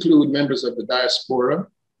must include members of the diaspora,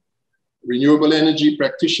 renewable energy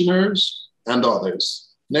practitioners, and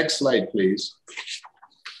others. Next slide, please.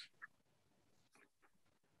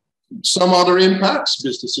 Some other impacts: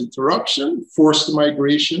 business interruption, forced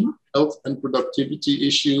migration, health and productivity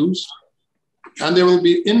issues, and there will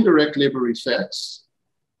be indirect labor effects.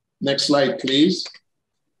 Next slide, please.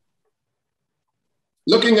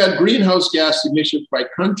 Looking at greenhouse gas emissions by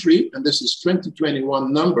country, and this is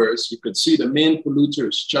 2021 numbers, you could see the main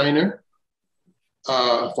polluters: China,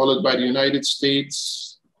 followed by the United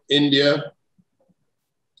States, India,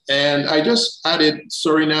 and I just added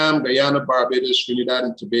Suriname, Guyana, Barbados, Trinidad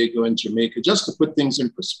and Tobago, and Jamaica, just to put things in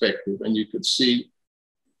perspective. And you could see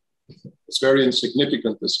it's very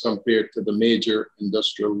insignificant as compared to the major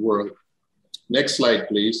industrial world. Next slide,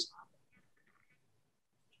 please.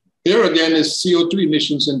 Here again is CO2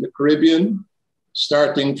 emissions in the Caribbean,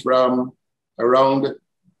 starting from around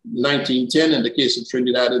 1910 in the case of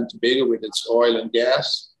Trinidad and Tobago with its oil and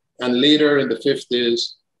gas, and later in the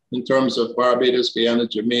 50s in terms of Barbados, Guyana,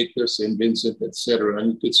 Jamaica, St. Vincent, etc.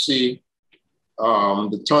 And you could see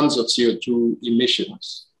the tons of CO2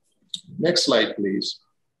 emissions. Next slide, please.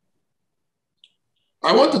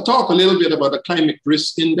 I want to talk a little bit about the Climate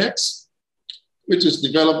Risk Index, which is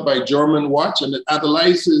developed by German Watch, and it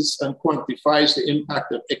analyzes and quantifies the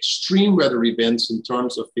impact of extreme weather events in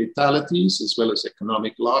terms of fatalities as well as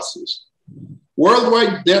economic losses.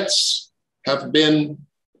 Worldwide deaths have been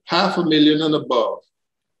 500,000 and above,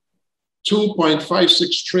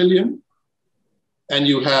 2.56 trillion, and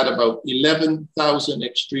you had about 11,000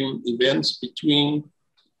 extreme events between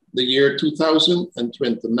the year 2000 and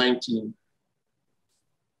 2019.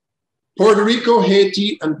 Puerto Rico,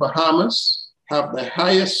 Haiti, and Bahamas have the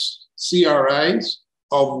highest CRIs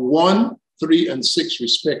of 1, 3, and 6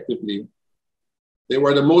 respectively. They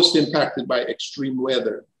were the most impacted by extreme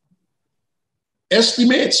weather.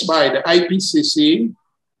 Estimates by the IPCC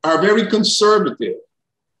are very conservative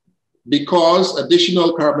because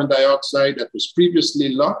additional carbon dioxide that was previously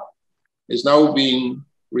locked is now being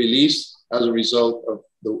released as a result of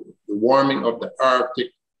the warming of the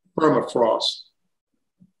Arctic permafrost.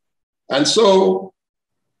 And so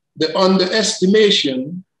the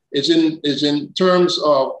underestimation is in terms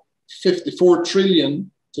of 54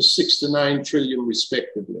 trillion to 69 trillion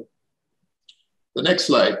respectively. The next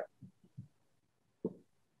slide.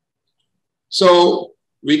 So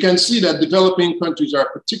we can see that developing countries are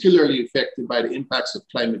particularly affected by the impacts of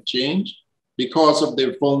climate change because of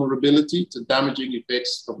their vulnerability to damaging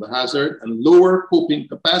effects of the hazard and lower coping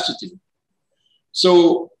capacity.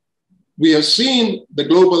 So we have seen the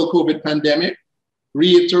global COVID pandemic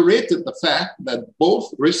reiterated the fact that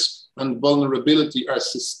both risk and vulnerability are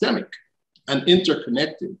systemic and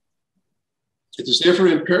interconnected. It is therefore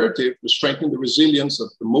imperative to strengthen the resilience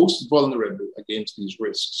of the most vulnerable against these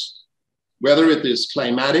risks, whether it is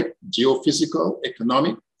climatic, geophysical,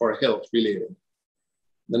 economic, or health related.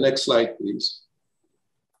 The next slide, please.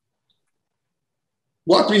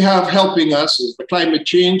 What we have helping us is the climate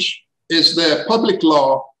change is the public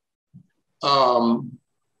law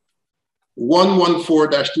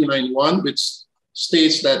 114-291, which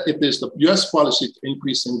states that it is the US policy to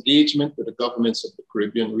increase engagement with the governments of the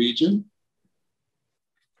Caribbean region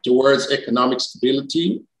towards economic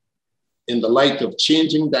stability in the light of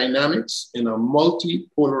changing dynamics in a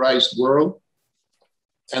multi-polarized world.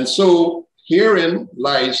 And so herein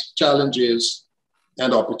lies challenges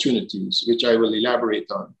and opportunities, which I will elaborate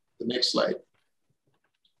on. The next slide.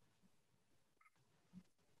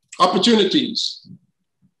 Opportunities: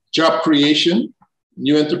 job creation,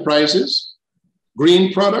 new enterprises,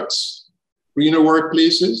 green products, greener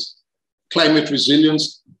workplaces, climate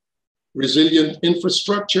resilience, resilient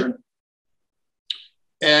infrastructure,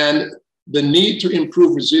 and the need to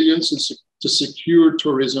improve resilience and to secure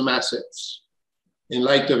tourism assets. in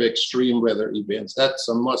light of extreme weather events. That's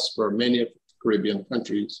a must for many of the Caribbean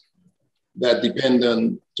countries that depend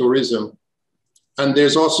on tourism. And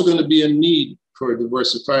there's also going to be a need for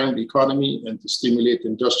diversifying the economy and to stimulate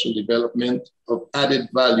industrial development of added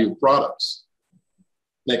value products.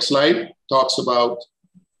 Next slide talks about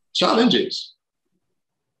challenges.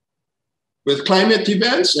 With climate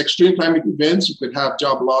events, extreme climate events, you could have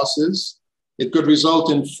job losses. It could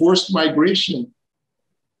result in forced migration,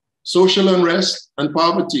 social unrest, and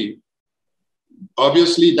poverty.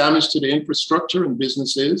 Obviously, damage to the infrastructure and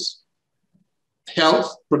businesses,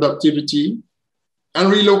 health, productivity,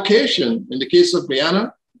 and relocation. In the case of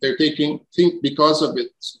Guyana, they're think because of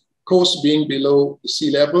its coast being below sea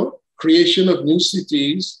level, creation of new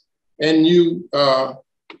cities and new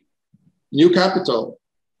capital.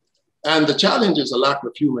 And the challenge is a lack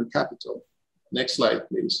of human capital. Next slide,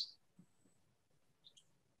 please.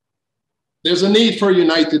 There's a need for a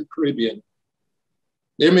united Caribbean.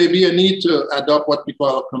 There may be a need to adopt what we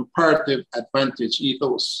call a comparative advantage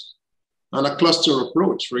ethos and a cluster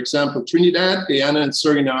approach. For example, Trinidad, Guyana, and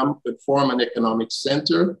Suriname could form an economic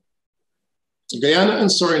center. Guyana and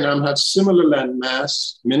Suriname have similar land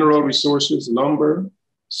mass, mineral resources, lumber,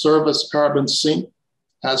 serve as carbon sink,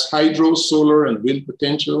 has hydro, solar, and wind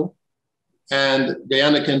potential. And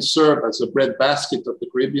Guyana can serve as a breadbasket of the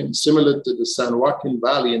Caribbean, similar to the San Joaquin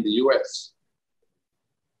Valley in the US.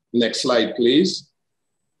 Next slide, please.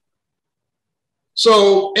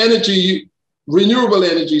 So energy, renewable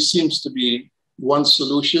energy seems to be one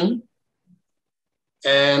solution.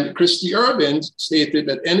 And Christy Urban stated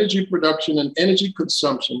that energy production and energy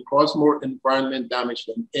consumption cause more environment damage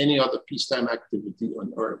than any other peacetime activity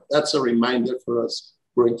on Earth. That's a reminder for us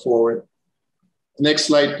going forward. Next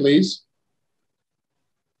slide, please.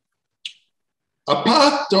 A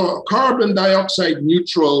path to carbon dioxide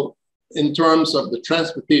neutral in terms of the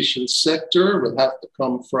transportation sector will have to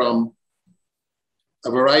come from a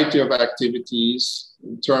variety of activities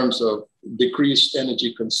in terms of decreased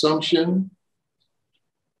energy consumption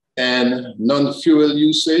and non-fuel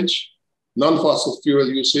usage, non-fossil fuel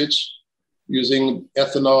usage, using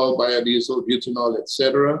ethanol, biodiesel, butanol,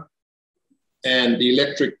 etc., and the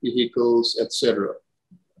electric vehicles, etc.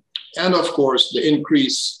 And of course, the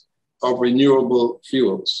increase of renewable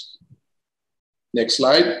fuels. Next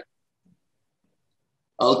slide.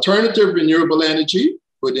 Alternative renewable energy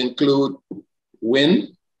would include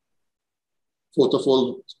wind,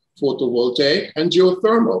 photovoltaic, and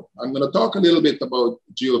geothermal. I'm going to talk a little bit about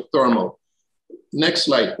geothermal. Next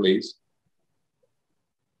slide, please.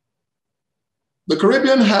 The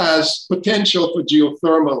Caribbean has potential for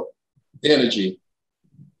geothermal energy.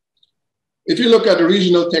 If you look at the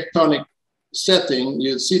regional tectonic setting,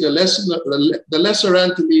 you'll see the Lesser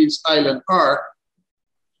Antilles Island arc.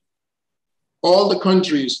 All the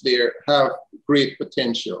countries there have great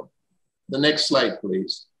potential. The next slide,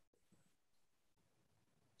 please.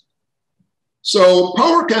 So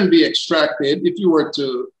power can be extracted if you were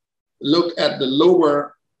to look at the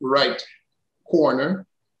lower right corner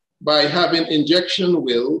by having injection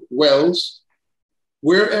wells.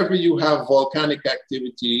 Wherever you have volcanic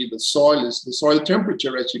activity, the soil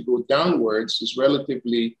temperature as you go downwards is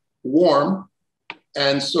relatively warm.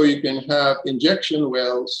 And so you can have injection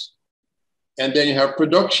wells, and then you have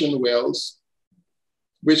production wells,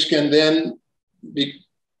 which can then be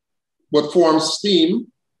what forms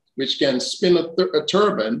steam, which can spin a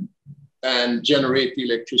turbine and generate the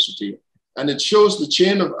electricity. And it shows the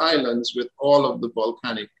chain of islands with all of the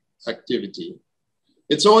volcanic activity.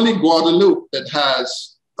 It's only Guadeloupe that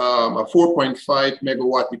has a 4.5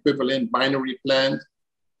 megawatt equivalent binary plant,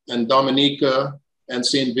 and Dominica and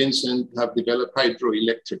St. Vincent have developed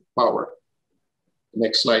hydroelectric power.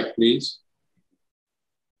 Next slide, please.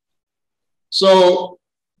 So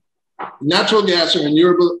natural gas and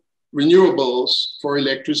renewables for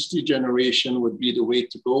electricity generation would be the way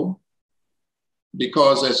to go,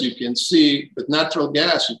 because as you can see, with natural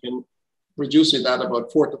gas, you can produce it at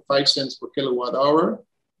about 4 to 5 cents per kilowatt hour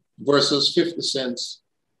versus 50 cents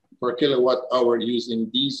per kilowatt hour using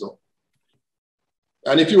diesel.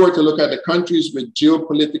 And if you were to look at the countries with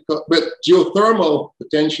geothermal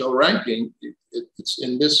potential ranking, it's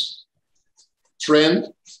in this trend: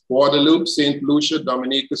 Guadeloupe, St. Lucia,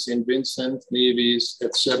 Dominica, St. Vincent, Nevis,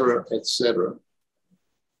 etc., etc.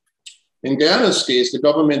 In Guyana's case, the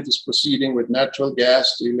government is proceeding with natural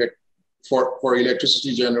gas to for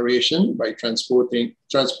electricity generation by transporting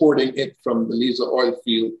it from the Liza oil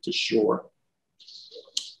field to shore.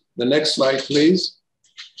 The next slide, please.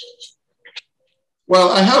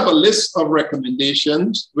 Well, I have a list of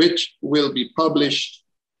recommendations which will be published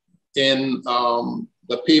in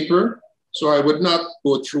the paper, so I would not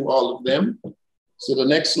go through all of them. So the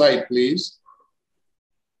next slide, please.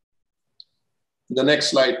 The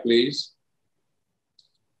next slide, please.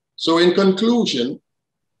 So in conclusion,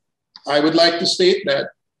 I would like to state that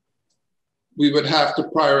we would have to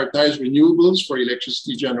prioritize renewables for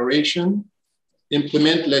electricity generation,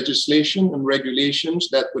 implement legislation and regulations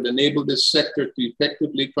that would enable this sector to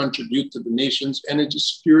effectively contribute to the nation's energy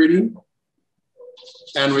security.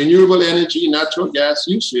 And renewable energy, natural gas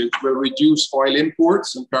usage will reduce oil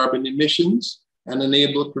imports and carbon emissions and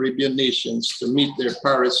enable Caribbean nations to meet their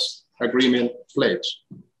Paris Agreement pledge.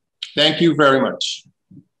 Thank you very much.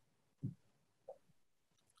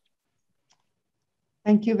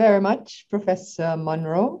 Thank you very much, Professor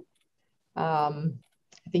Monroe. I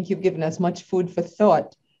think you've given us much food for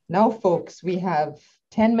thought. Now, folks, we have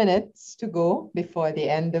 10 minutes to go before the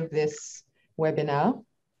end of this webinar,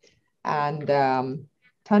 and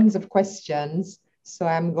tons of questions. So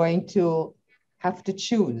I'm going to have to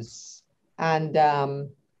choose, and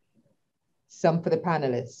some for the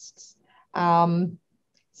panelists.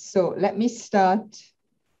 So let me start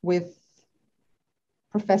with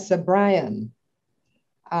Professor Byron.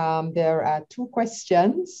 There are two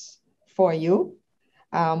questions for you.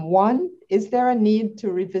 One, is there a need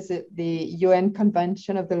to revisit the UN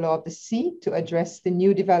Convention of the Law of the Sea to address the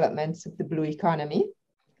new developments of the blue economy?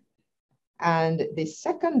 And the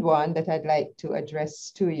second one that I'd like to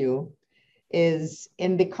address to you is,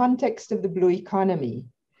 in the context of the blue economy,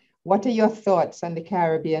 what are your thoughts on the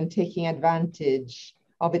Caribbean taking advantage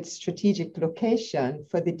of its strategic location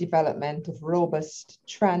for the development of robust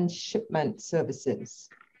transshipment services?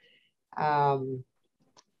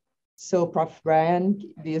 So, Prof. Byron,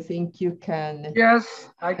 do you think you can? Yes,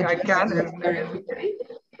 I can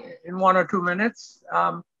in 1 or 2 minutes.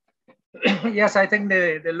 Yes, I think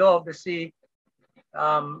the law of the sea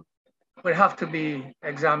will have to be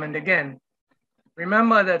examined again.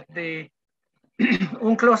 Remember that the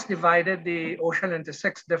UNCLOS divided the ocean into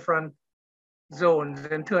 6 different zones: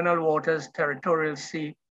 internal waters, territorial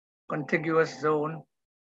sea, contiguous zone,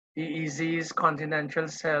 EEZs, continental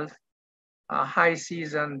shelf, high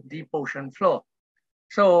seas, and deep ocean floor.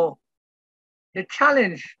 So the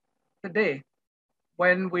challenge today,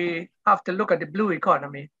 when we have to look at the blue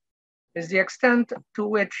economy, is the extent to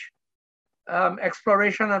which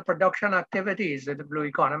exploration and production activities in the blue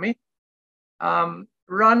economy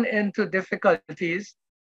run into difficulties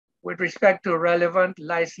with respect to relevant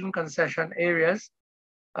license concession areas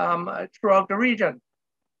throughout the region.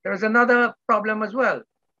 There is another problem as well,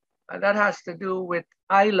 and that has to do with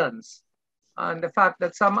islands, and the fact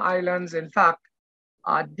that some islands, in fact,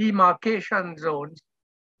 are demarcation zones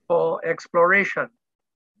for exploration.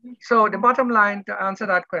 So the bottom line to answer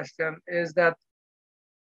that question is that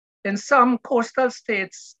in some coastal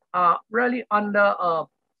states are really under a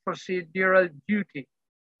procedural duty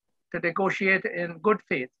to negotiate in good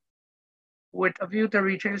faith with a view to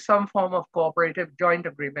reaching some form of cooperative joint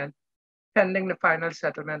agreement pending the final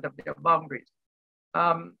settlement of their boundaries.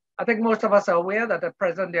 I think most of us are aware that at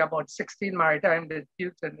present there are about 16 maritime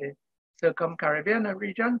disputes in the circum-Caribbean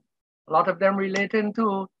region, a lot of them relating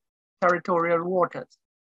to territorial waters.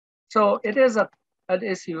 So it is an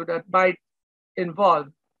issue that might involve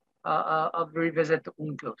a revisit to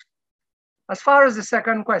UNCLOS. As far as the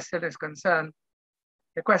second question is concerned,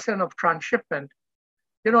 the question of transshipment,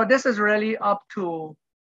 you know, this is really up to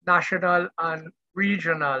national and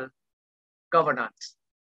regional governance.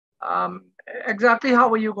 Exactly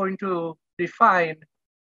how are you going to define,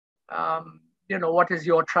 you know, what is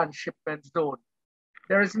your transshipment zone?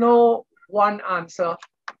 There is no one answer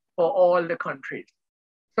for all the countries.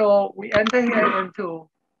 So we enter here into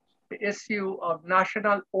the issue of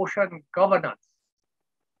national ocean governance.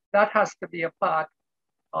 That has to be a part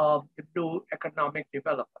of the blue economic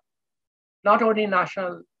development. Not only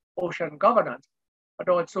national ocean governance, but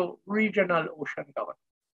also regional ocean governance.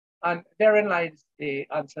 And therein lies the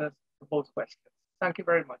answers to both questions. Thank you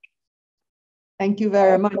very much. Thank you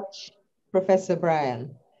very much, Professor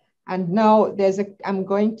Byron. And now I'm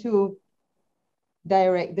going to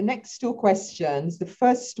direct the next 2 questions. The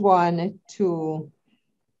first one to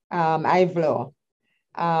Ivelaw,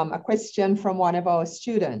 a question from one of our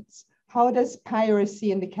students. How does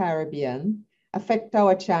piracy in the Caribbean affect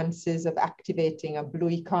our chances of activating a blue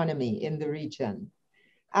economy in the region?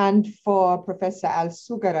 And for Professor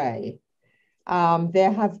Alzugaray,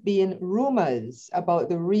 there have been rumors about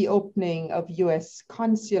the reopening of US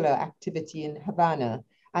consular activity in Havana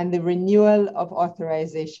and the renewal of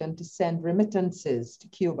authorization to send remittances to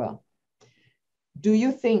Cuba. Do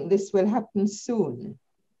you think this will happen soon?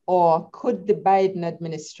 Or could the Biden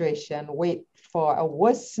administration wait for a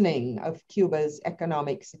worsening of Cuba's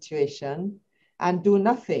economic situation and do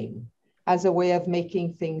nothing as a way of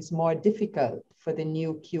making things more difficult for the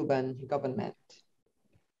new Cuban government.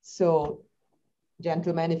 So,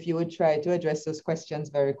 gentlemen, if you would try to address those questions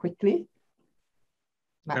very quickly.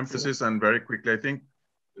 Emphasis on very quickly. I think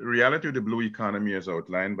the reality of the blue economy as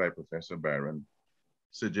outlined by Professor Byron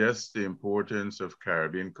suggests the importance of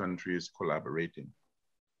Caribbean countries collaborating,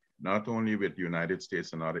 not only with the United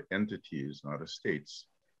States and other entities and other states,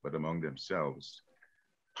 but among themselves.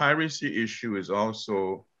 Piracy issue is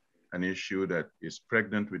also an issue that is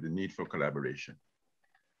pregnant with the need for collaboration.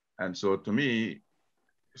 And so to me,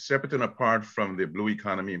 separate and apart from the blue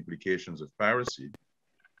economy implications of piracy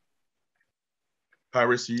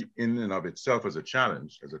in and of itself as a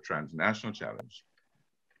challenge, as a transnational challenge,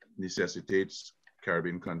 necessitates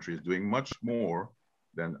Caribbean countries doing much more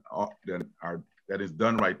than that is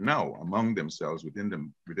done right now among themselves within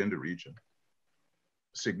the region.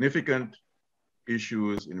 Significant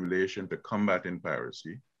issues in relation to combating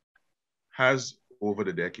piracy has over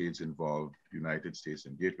the decades involved United States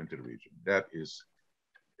engagement in the region. That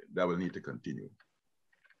will need to continue.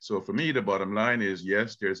 So for me, the bottom line is,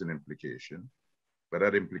 yes, there's an implication, but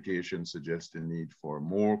that implication suggests the need for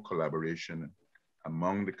more collaboration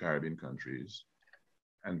among the Caribbean countries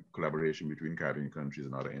and collaboration between Caribbean countries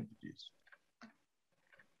and other entities.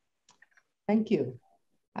 Thank you.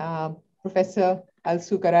 Professor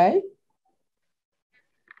Alzugaray.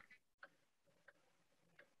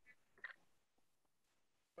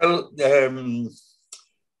 Well,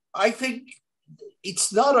 I think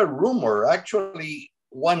it's not a rumor. Actually,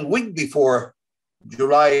 1 week before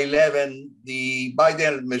July 11, the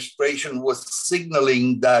Biden administration was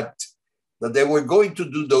signaling that they were going to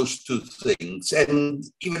do those two things. And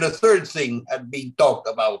even a third thing had been talked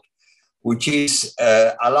about, which is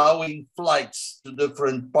allowing flights to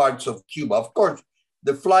different parts of Cuba. Of course,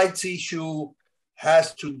 the flights issue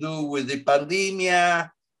has to do with the pandemic.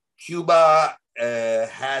 Cuba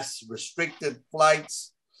has restricted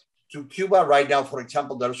flights to Cuba. Right now, for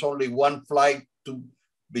example, there's only one flight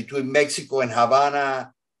between Mexico and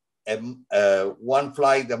Havana, one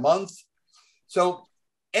flight a month. So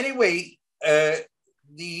anyway, the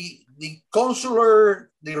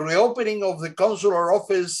reopening of the consular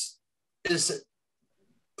office is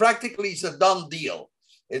practically a done deal.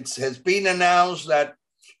 It has been announced that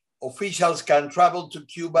officials can travel to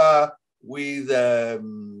Cuba with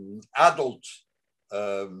adult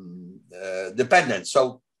dependents.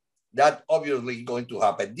 So that obviously is going to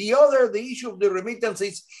happen. The issue of the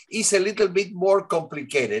remittances is a little bit more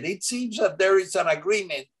complicated. It seems that there is an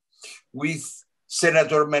agreement with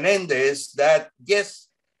Senator Menendez that yes,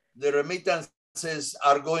 the remittances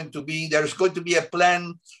are going to be, there's going to be a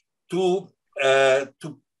plan to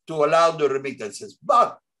allow the remittances.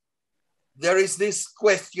 But there is this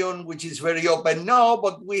question which is very open. No,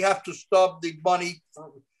 but we have to stop the money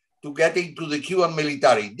to get into the Cuban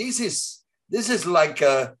military. This is like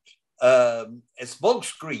a smoke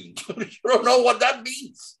screen. You don't know what that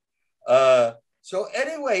means. So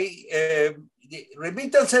anyway, the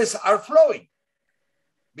remittances are flowing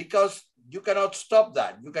because you cannot stop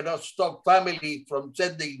that. You cannot stop family from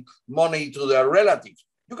sending money to their relatives.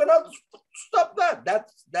 You cannot stop that.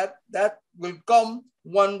 That will come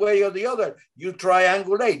one way or the other. You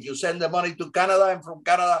triangulate. You send the money to Canada, and from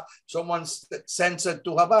Canada, someone sends it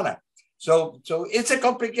to Havana. So it's a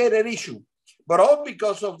complicated issue, but all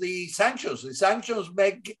because of the sanctions. The sanctions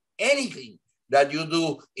make anything that you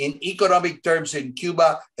do in economic terms in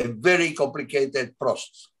Cuba a very complicated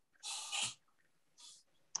process.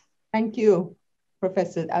 Thank you,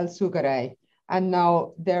 Professor Alzugaray. And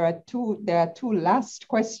now there are two last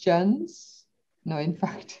questions. No, in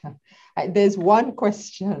fact, there's one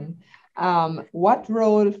question. What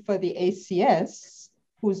role for the ACS,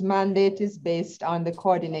 whose mandate is based on the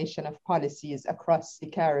coordination of policies across the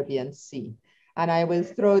Caribbean Sea? And I will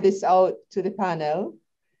throw this out to the panel.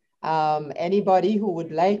 Anybody who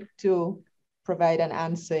would like to provide an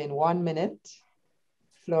answer in 1 minute,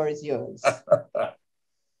 floor is yours.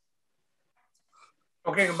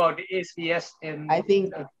 Talking about the ACS in, I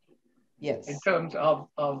think, yes. In terms of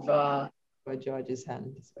for George's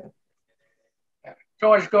hand as well. Yeah.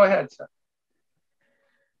 George, go ahead, sir.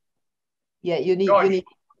 Yeah, you need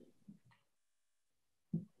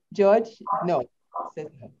George? No.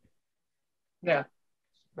 Yeah.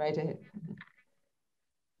 Right ahead.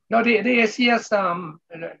 No, the ACS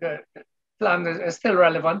the plan is still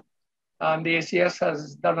relevant. The ACS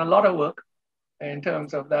has done a lot of work in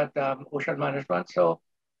terms of that ocean management. So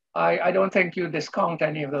I don't think you discount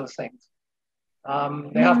any of those things.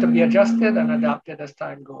 They have to be adjusted and adapted as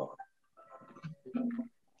time goes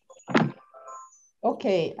on.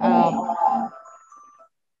 Okay.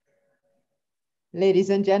 Ladies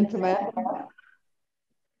and gentlemen,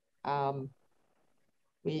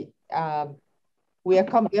 we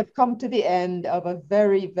have come to the end of a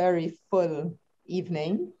very, very full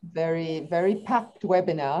evening, very, very packed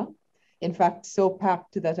webinar. In fact, so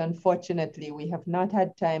packed that unfortunately we have not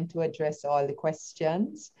had time to address all the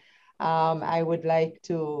questions. I would like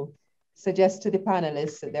to suggest to the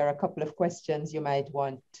panelists that there are a couple of questions you might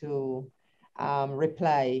want to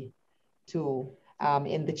reply to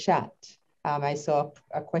in the chat. I saw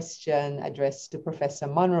a question addressed to Professor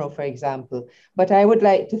Monroe, for example, but I would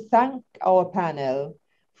like to thank our panel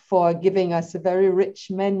for giving us a very rich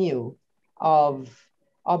menu of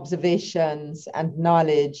observations and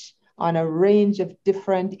knowledge on a range of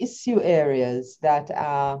different issue areas that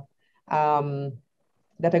are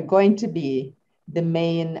going to be the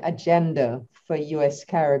main agenda for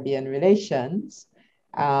US-Caribbean relations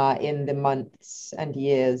in the months and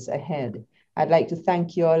years ahead. I'd like to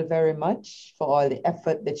thank you all very much for all the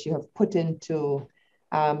effort that you have put into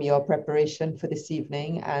your preparation for this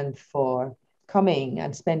evening and for coming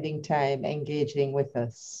and spending time engaging with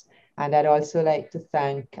us. And I'd also like to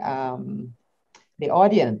thank the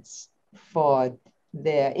audience for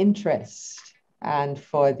their interest and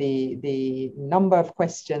for the number of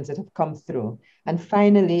questions that have come through. And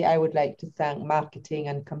finally, I would like to thank Marketing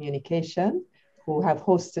and Communication, who have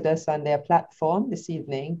hosted us on their platform this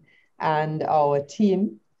evening, and our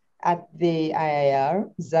team at the IIR,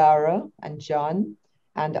 Zara and John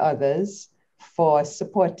and others, for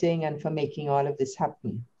supporting and for making all of this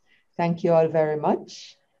happen. Thank you all very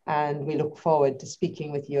much, and we look forward to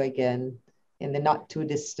speaking with you again in the not too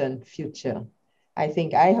distant future. I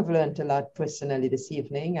think I have learned a lot personally this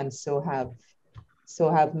evening, and so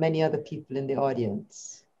have many other people in the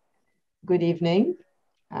audience. Good evening,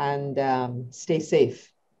 and stay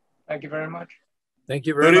safe. Thank you very much. Thank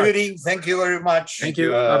you very much. Good evening. Thank you very much. Thank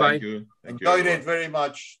you. Bye-bye. Enjoyed it very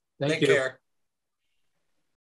much. Take care.